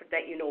really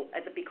predict,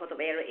 is it because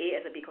of error A,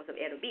 is it because of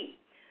error B?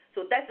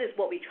 So this is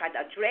what we try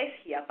to address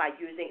here by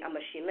using a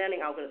machine learning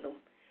algorithm.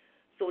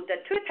 So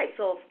the two types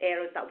of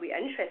errors that we're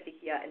interested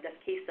here in this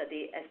case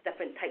study is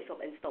different types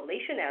of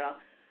installation error.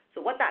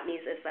 So what that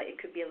means is that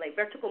it could be like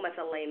vertical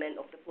misalignment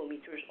of the flow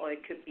meters, or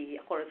it could be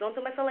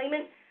horizontal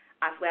misalignment,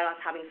 as well as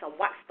having some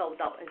wax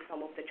build up in some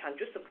of the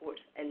transducer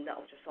ports in the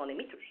ultrasonic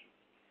meters.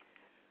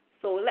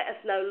 So let us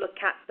now look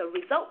at the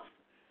results.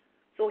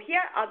 So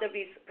here are the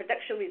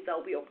prediction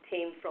results we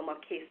obtained from our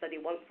case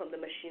study one from the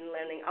machine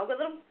learning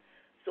algorithm.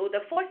 So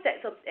the four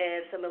sets of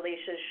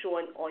simulations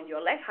shown on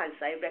your left-hand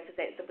side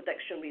represents the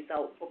prediction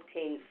result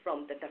obtained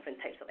from the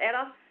different types of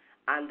error,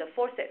 and the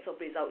four sets of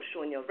results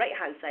shown on your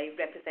right-hand side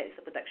represents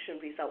the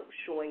prediction result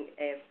showing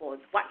for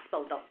wax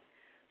build-up.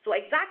 So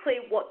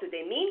exactly what do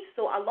they mean?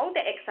 So along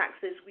the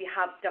x-axis, we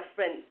have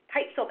different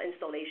types of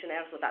installation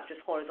error, so that's just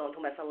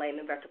horizontal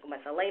misalignment, vertical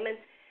misalignment.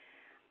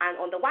 And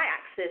on the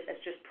y-axis, it's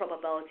just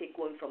probability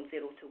going from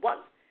 0 to 1.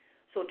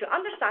 So to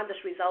understand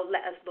this result,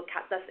 let us look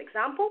at this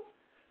example.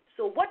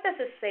 So what this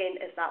is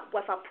saying is that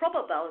with a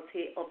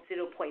probability of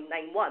 0.91,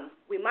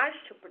 we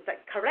managed to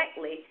predict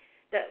correctly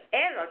the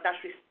error that's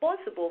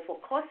responsible for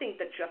causing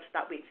the drifts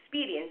that we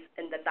experience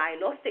in the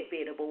diagnostic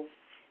variable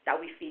that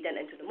we feed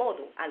into the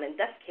model, and in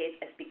this case,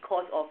 it's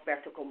because of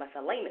vertical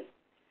misalignment.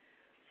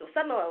 So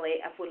similarly,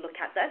 if we look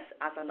at this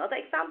as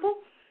another example,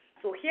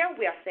 so here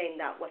we are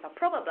saying that with a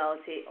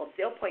probability of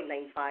 0.95,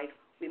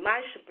 we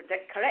managed to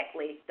predict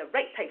correctly the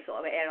right types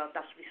of error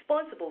that's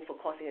responsible for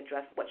causing a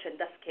drift, which in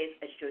this case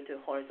is due to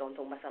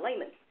horizontal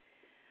misalignment.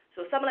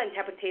 So similar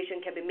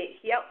interpretation can be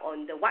made here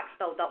on the wax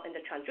build-up in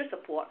the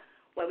transducer port,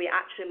 where we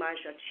actually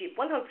managed to achieve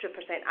 100%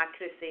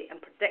 accuracy in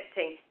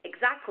predicting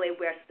exactly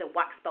where's the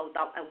wax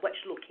build-up and which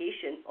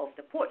location of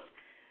the ports.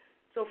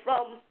 So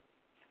from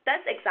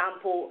this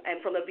example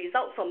and from the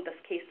result from this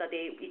case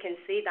study, we can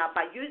see that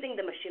by using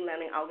the machine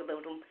learning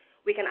algorithm,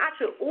 we can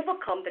actually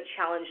overcome the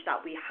challenge that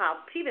we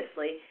have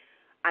previously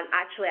and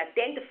actually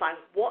identify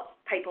what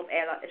type of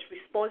error is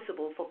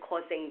responsible for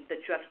causing the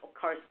drift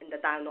occurs in the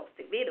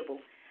diagnostic variable.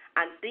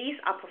 And these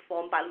are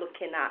performed by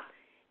looking at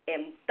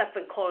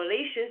different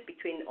correlations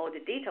between all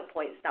the data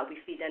points that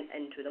we feed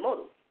into the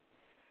model.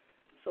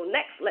 So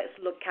next, let's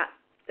look at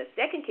the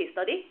second case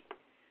study.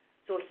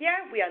 So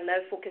here we are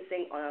now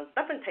focusing on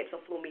different types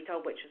of flow meter,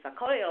 which is a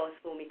Coriolis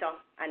flow meter,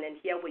 and then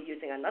here we're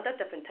using another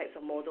different types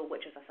of model,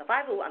 which is a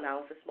survival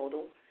analysis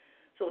model.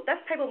 So this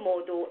type of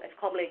model is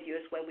commonly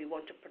used when we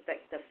want to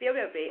predict the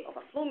failure rate of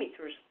a flow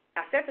meters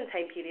at certain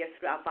time periods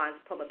through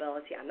advanced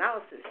probability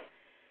analysis.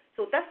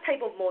 So this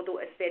type of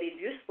model is very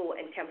useful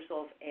in terms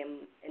of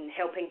in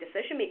helping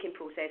decision-making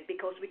process,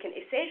 because we can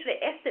essentially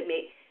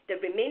estimate the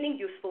remaining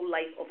useful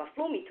life of our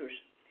flow meters.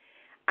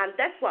 And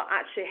that's what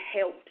actually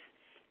helps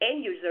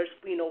end users,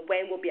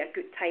 when will be a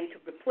good time to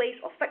replace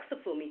or fix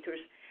the flow meters.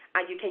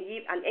 And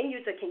an end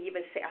user can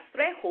even set a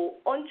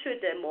threshold onto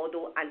the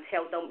model and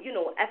tell them,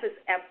 if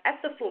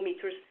the flow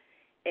meters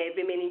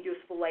remaining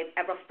useful life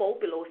ever fall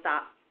below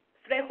that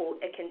threshold,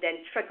 it can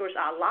then trigger an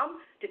alarm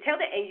to tell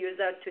the end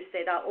user to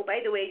say that, oh, by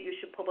the way, you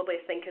should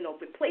probably thinking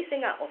of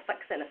replacing it or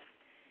fixing it.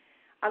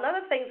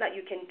 Another thing that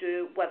you can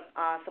do with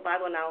a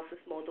survival analysis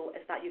model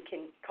is that you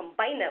can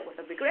combine it with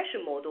a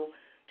regression model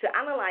to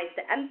analyze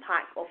the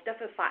impact of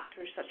different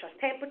factors such as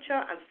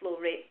temperature and flow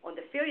rate on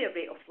the failure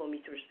rate of flow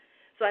meters.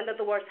 So in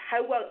other words,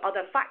 how will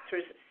other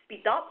factors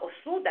speed up or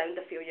slow down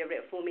the failure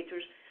rate of flow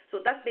meters?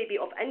 So this may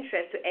be of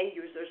interest to end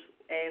users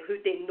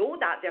who they know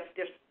that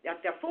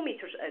their flow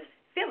meters is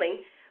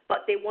failing,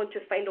 but they want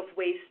to find out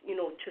ways,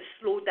 to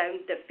slow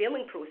down the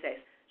failing process.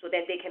 So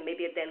then they can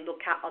maybe then look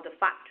at other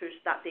factors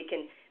that they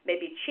can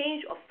maybe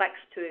change or fix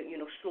to,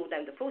 slow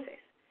down the process.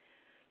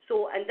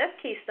 So in this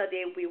case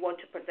study, we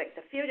want to predict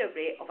the failure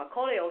rate of a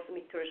Coriolis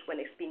meters when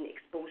it's been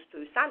exposed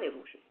to sand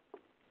erosion.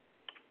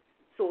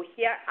 So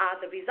here are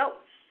the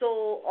results.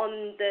 So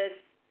on the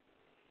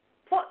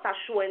plots are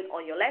shown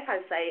on your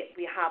left-hand side,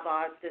 we have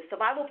the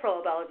survival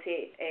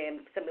probability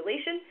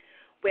simulation,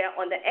 where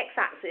on the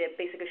x-axis it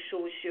basically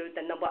shows you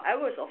the number of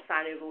hours of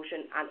sand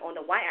erosion, and on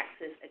the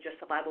y-axis it's just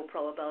survival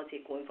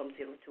probability going from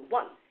 0 to 1.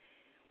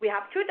 We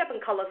have two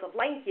different colors of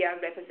line here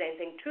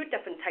representing two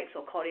different types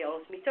of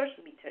Coriolis meters,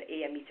 meter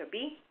A and meter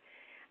B.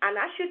 And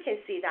as you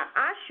can see that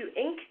as you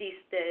increase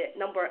the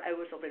number of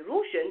hours of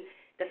erosion,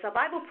 the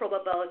survival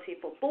probability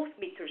for both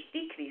meters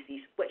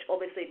decreases, which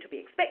obviously to be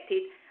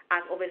expected,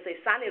 as obviously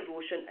sand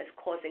erosion is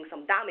causing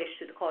some damage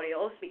to the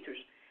Coriolis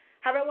meters.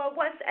 However,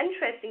 what's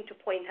interesting to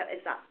point out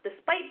is that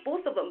despite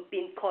both of them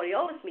being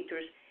Coriolis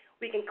meters,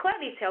 we can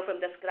clearly tell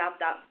from this graph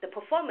that the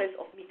performance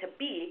of meter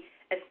B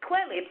is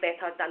clearly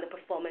better than the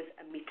performance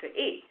of meter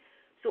A.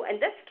 So in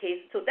this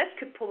case, this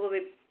could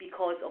probably be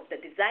because of the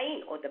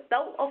design or the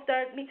build of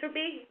the meter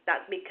B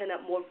that's making it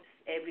more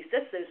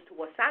resistance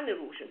towards sand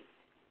erosion.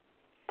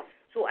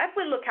 So if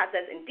we look at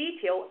this in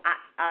detail,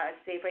 at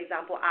say for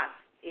example at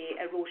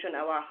a erosion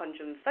hour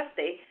 150,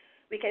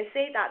 we can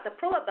say that the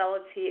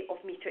probability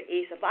of meter A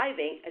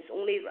surviving is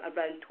only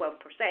around 12%.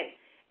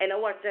 In other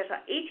words, there's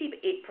an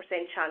 88%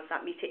 chance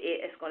that meter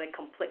A is going to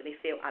completely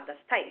fail at this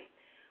time.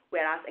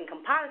 Whereas in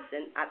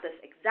comparison, at this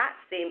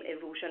exact same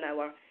erosion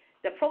hour,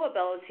 the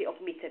probability of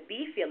meter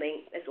B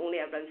failing is only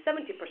around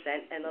 70%.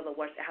 In other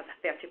words, it has a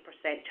 30%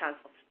 chance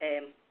of,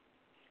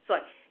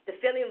 the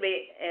failing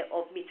rate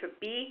of meter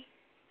B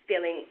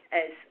failing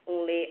is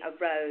only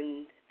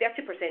around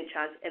 30%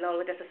 chance. In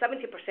other words, there's a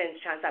 70%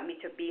 chance that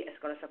meter B is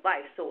going to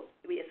survive. So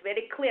it's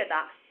very clear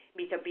that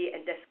meter B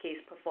in this case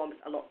performs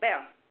a lot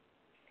better.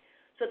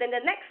 So then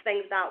the next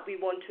thing that we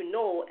want to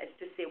know is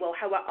to say, well,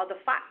 how are other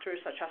factors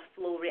such as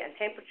flow rate and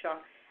temperature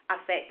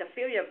affect the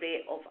failure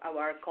rate of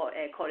our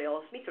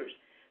Coriolis meters?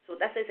 So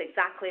this is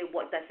exactly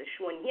what this is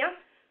showing here.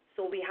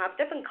 So we have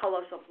different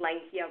colors of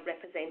line here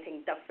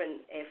representing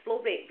different flow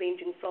rate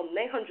ranging from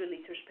 900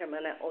 liters per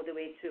minute all the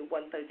way to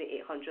 1,800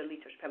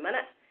 liters per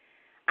minute.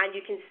 And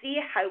you can see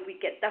how we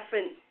get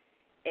different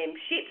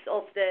shapes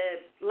of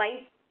the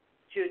line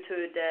due to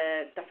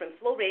the different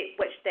flow rate,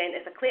 which then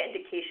is a clear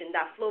indication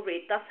that flow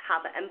rate does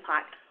have an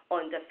impact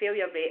on the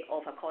failure rate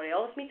of a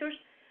Coriolis meters.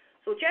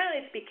 So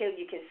generally speaking,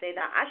 you can say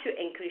that as you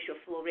increase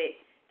your flow rate,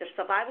 the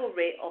survival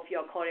rate of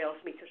your Coriolis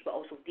meters will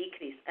also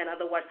decrease. In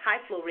other words, high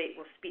flow rate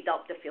will speed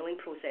up the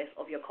failing process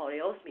of your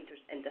Coriolis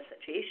meters in this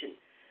situation.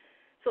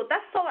 So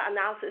this sort of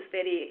analysis is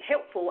very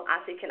helpful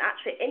as it can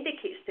actually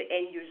indicate to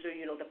end user,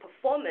 the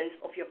performance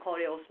of your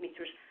Coriolis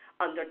meters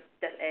under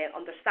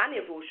sand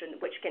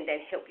erosion, which can then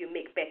help you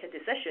make better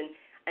decisions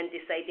and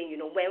deciding,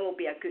 when will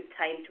be a good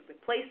time to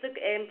replace the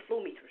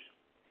flow meters.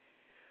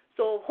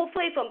 So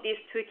hopefully from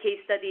these two case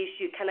studies,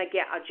 you kind of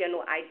get a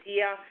general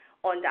idea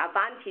on the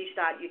advantage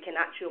that you can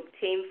actually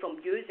obtain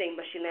from using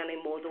machine learning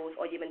models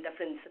or even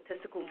different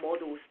statistical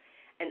models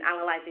in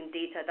analyzing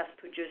data that's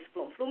produced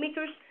from flow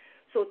meters.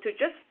 So to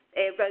just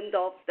round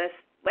off this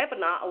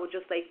webinar, I would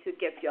just like to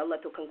give you a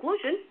little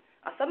conclusion,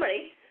 a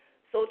summary.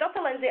 So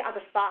Dr. Lindsay at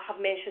the start have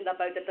mentioned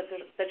about the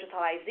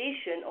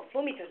digitalization of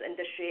flow meters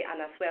industry and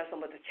as well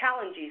some of the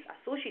challenges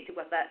associated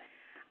with it.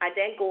 I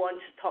then go on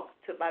to talk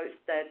about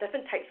the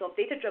different types of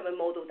data-driven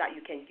models that you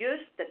can use,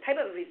 the type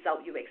of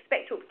result you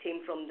expect to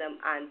obtain from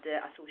them and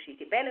the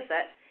associated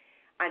benefit.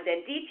 And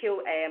then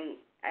detailed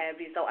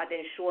result are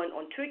then shown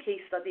on two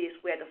case studies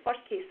where the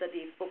first case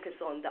study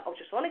focused on the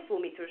ultrasonic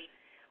flow meters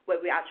where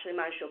we actually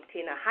managed to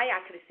obtain a high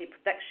accuracy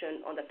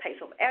prediction on the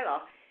types of error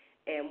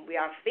we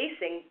are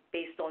facing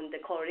based on the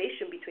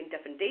correlation between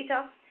different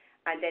data.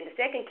 And then the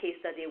second case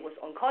study was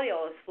on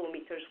Coriolis flow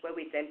meters, where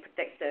we then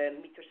predict the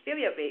meter's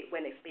failure rate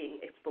when it's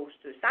being exposed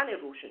to sand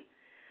erosion.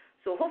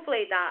 So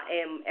hopefully that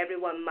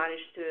everyone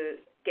managed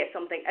to get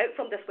something out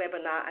from this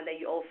webinar and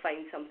that you all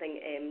find something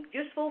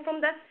useful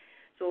from this.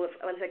 So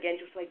once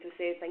again, just like to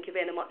say thank you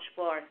very much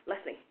for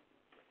listening.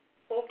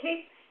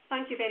 Okay,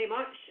 thank you very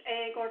much,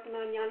 Gordon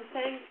and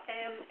Yanfeng.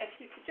 If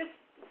you could just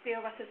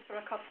bear with us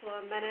for a couple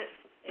of minutes.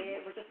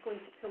 We're just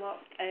going to pull up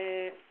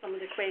some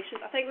of the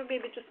questions. I think we've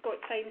maybe just got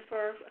time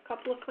for a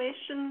couple of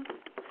questions.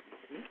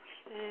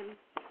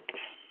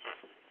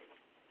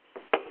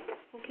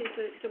 Okay,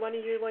 so do one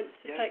of you want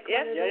to pick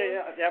one of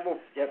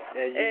those?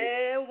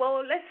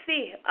 Well, let's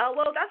see.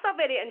 Well, that's a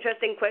very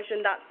interesting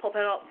question that's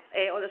popping up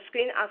on the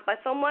screen asked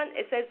by someone.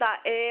 It says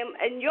that,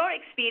 in your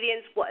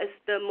experience, what is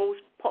the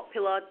most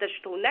popular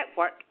digital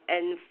network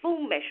in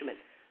flow measurement?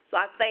 So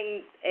I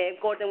think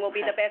Gordon will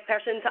be the best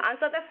person to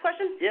answer this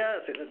question.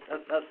 Yeah,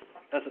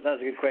 that's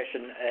a good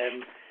question.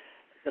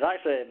 But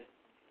actually,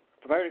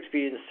 from our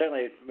experience,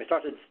 certainly we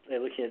started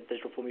looking at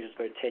digital flow meters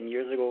about 10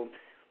 years ago.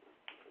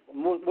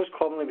 Most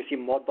commonly, we see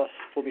Modbus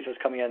flow meters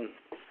coming in.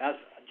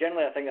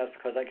 Generally, I think that's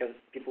because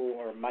people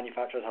or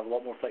manufacturers have a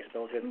lot more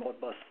flexibility with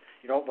Modbus.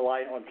 You're not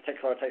relying on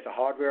particular types of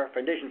hardware.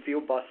 Foundation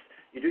fieldbus,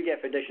 you do get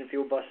foundation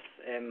fieldbus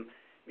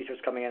meters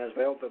coming in as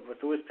well, but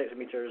with those types of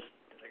meters,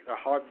 they're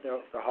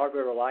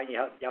hardware reliant.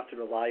 You have to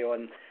rely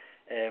on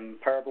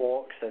power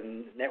blocks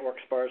and network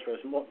spurs,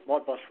 whereas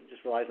Modbus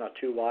just relies on a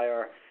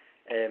two-wire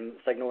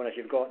signal. And if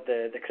you've got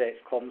the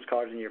correct comms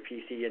card in your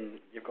PC and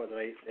you've got the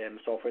right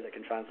software that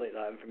can translate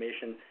that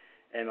information,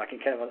 I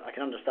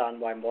can understand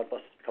why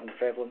Modbus has become the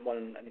prevalent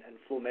one in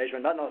flow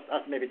measuring. That's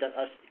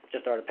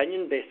just our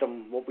opinion based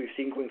on what we've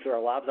seen going through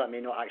our labs. That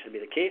may not actually be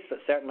the case, but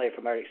certainly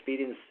from our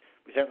experience,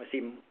 we certainly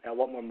see a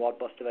lot more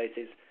Modbus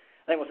devices.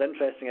 I think what's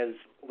interesting is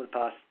over the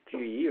past few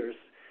years,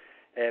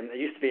 it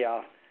used to be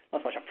not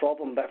so much a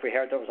problem, but if we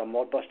heard there was a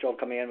Modbus job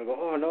coming in, we go,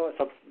 oh no,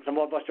 it's a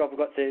Modbus job. We've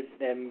got to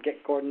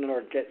get Gordon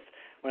or get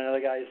one of the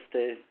other guys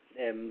to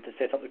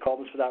set up the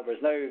columns for that,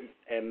 whereas now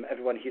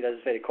everyone here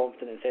is very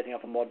confident in setting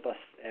up a Modbus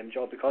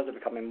job because they're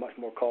becoming much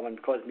more common,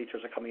 because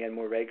meters are coming in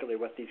more regularly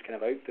with these kind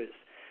of outputs.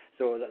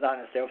 So that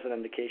in itself is an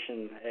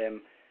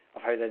indication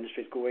of how the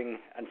industry is going,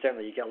 and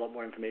certainly you get a lot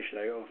more information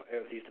out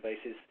of these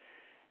devices.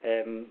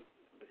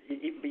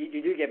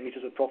 You do get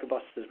meters with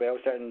Profibus as well,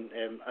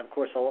 of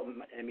course a lot of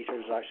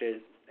meters are actually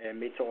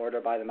made to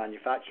order by the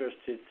manufacturers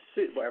to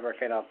suit whatever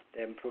kind of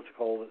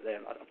protocol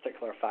a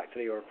particular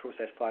factory or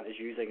process plant is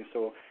using.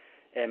 So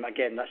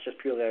again, that's just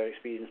purely our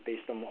experience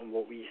based on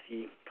what we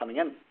see coming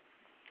in.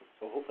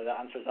 So hopefully that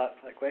answers that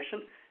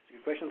question. It's a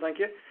good question, thank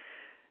you.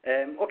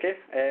 Okay,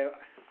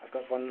 I've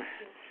got one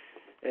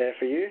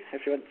for you.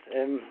 If you want,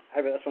 how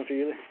about this one for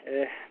you?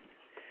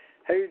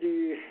 How do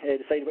you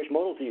decide which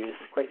model to use?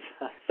 Quite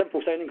a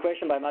simple sounding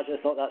question, but I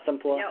imagine it's not that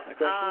simple a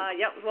question.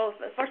 Well,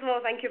 first of all,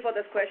 thank you for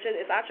this question.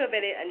 It's actually a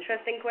very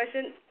interesting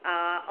question.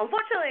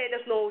 Unfortunately,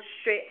 there's no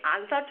straight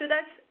answer to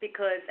this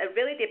because it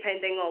really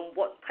depending on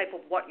what type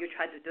of work you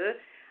try to do.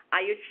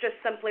 I just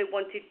simply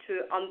wanted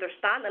to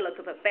understand a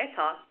little bit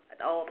better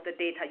of the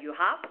data you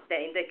have.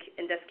 Then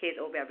in this case,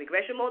 it will be a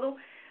regression model.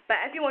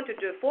 But if you want to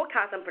do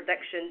forecast and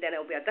prediction, then it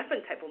will be a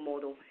different type of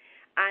model.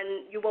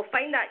 And you will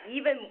find that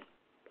even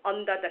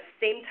under the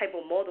same type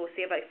of model,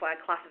 say like for a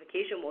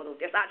classification model,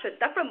 there's actually a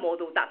different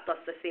model that does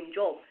the same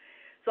job.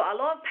 So a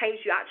lot of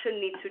times you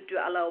actually need to do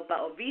a little bit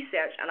of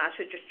research and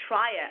actually just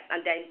try it,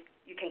 and then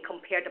you can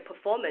compare the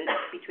performance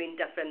between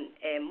different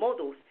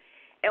models.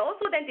 It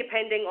also then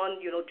depending on,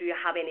 do you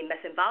have any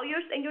missing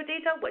values in your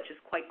data, which is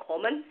quite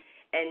common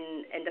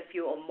in the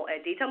field of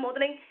data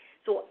modeling.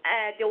 So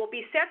there will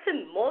be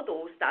certain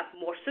models that's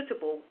more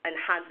suitable in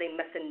handling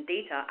missing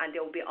data, and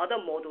there will be other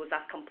models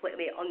that's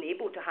completely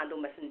unable to handle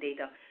missing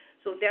data.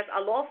 So there's a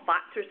lot of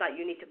factors that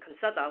you need to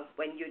consider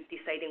when you're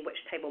deciding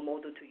which type of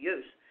model to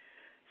use.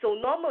 So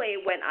normally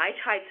when I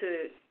try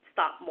to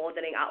start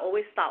modeling, I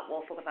always start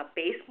off with a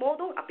base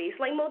model, a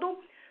baseline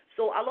model.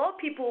 So a lot of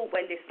people,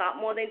 when they start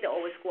modeling, they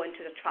always go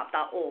into the trap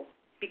that,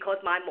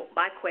 because my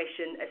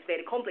question is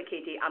very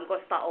complicated, I'm going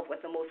to start off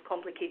with the most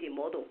complicated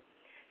model.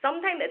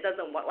 Sometimes it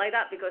doesn't work like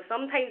that because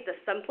sometimes the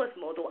simplest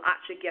model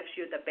actually gives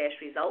you the best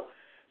result.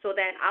 So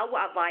then I would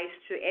advise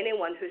to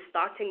anyone who's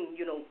starting,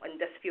 in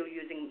this field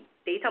using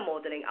data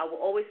modeling, I will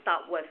always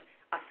start with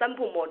a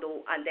simple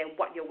model and then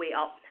work your way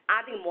up.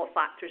 Adding more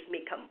factors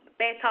make it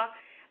better,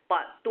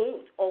 but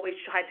don't always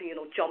try to,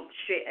 jump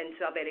straight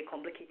into a very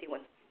complicated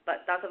one.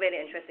 But that's a very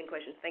interesting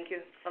question. Thank you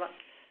for that.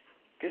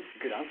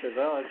 Good answer as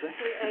well, I'd say.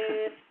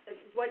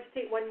 Want to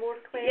take one more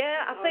question?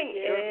 Yeah, I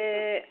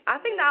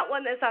think that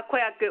one is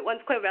quite a good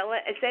one. It's quite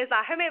relevant. It says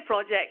that how many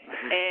projects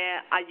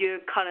are you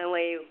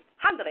currently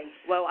handling?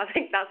 Well, I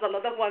think that's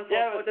another one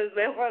for as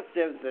well. Well,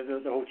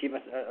 the whole team,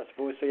 I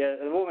suppose. So yeah,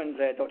 at the moment,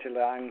 Dr.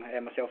 Liang,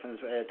 myself, and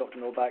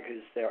Dr. Novak,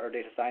 who's our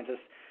data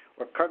scientist,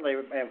 we're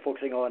currently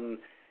focusing on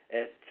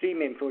three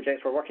main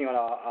projects. We're working on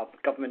a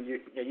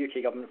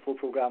UK government flow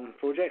program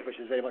project, which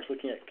is very much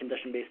looking at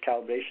condition-based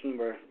calibration.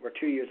 We're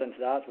 2 years into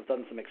that. We've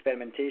done some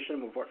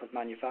experimentation. We've worked with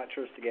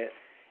manufacturers to get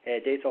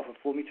data off of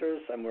flow meters,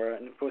 and we're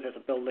in the process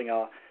of building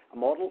a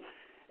model.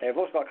 We've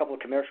also got a couple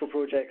of commercial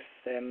projects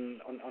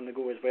on the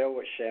go as well,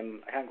 which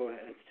I can't go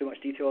into too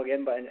much detail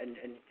again, but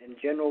in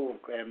general,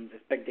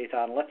 it's big data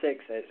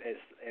analytics.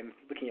 It's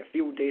looking at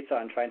field data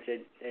and trying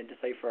to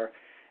decipher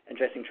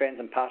interesting trends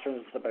and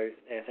patterns about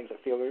things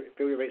like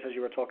failure rates, as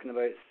you were talking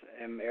about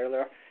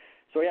earlier.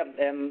 So yeah,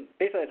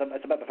 basically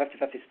it's about a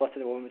 50-50 split at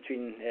the moment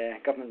between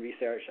government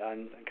research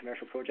and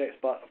commercial projects.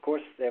 But of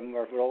course,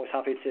 we're always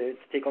happy to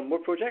take on more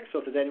projects. So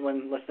if there's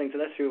anyone listening to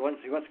this who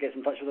wants to get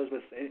in touch with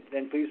us,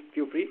 then please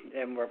feel free.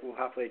 We'll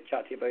happily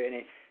chat to you about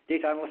any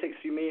data analytics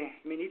you may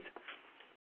need.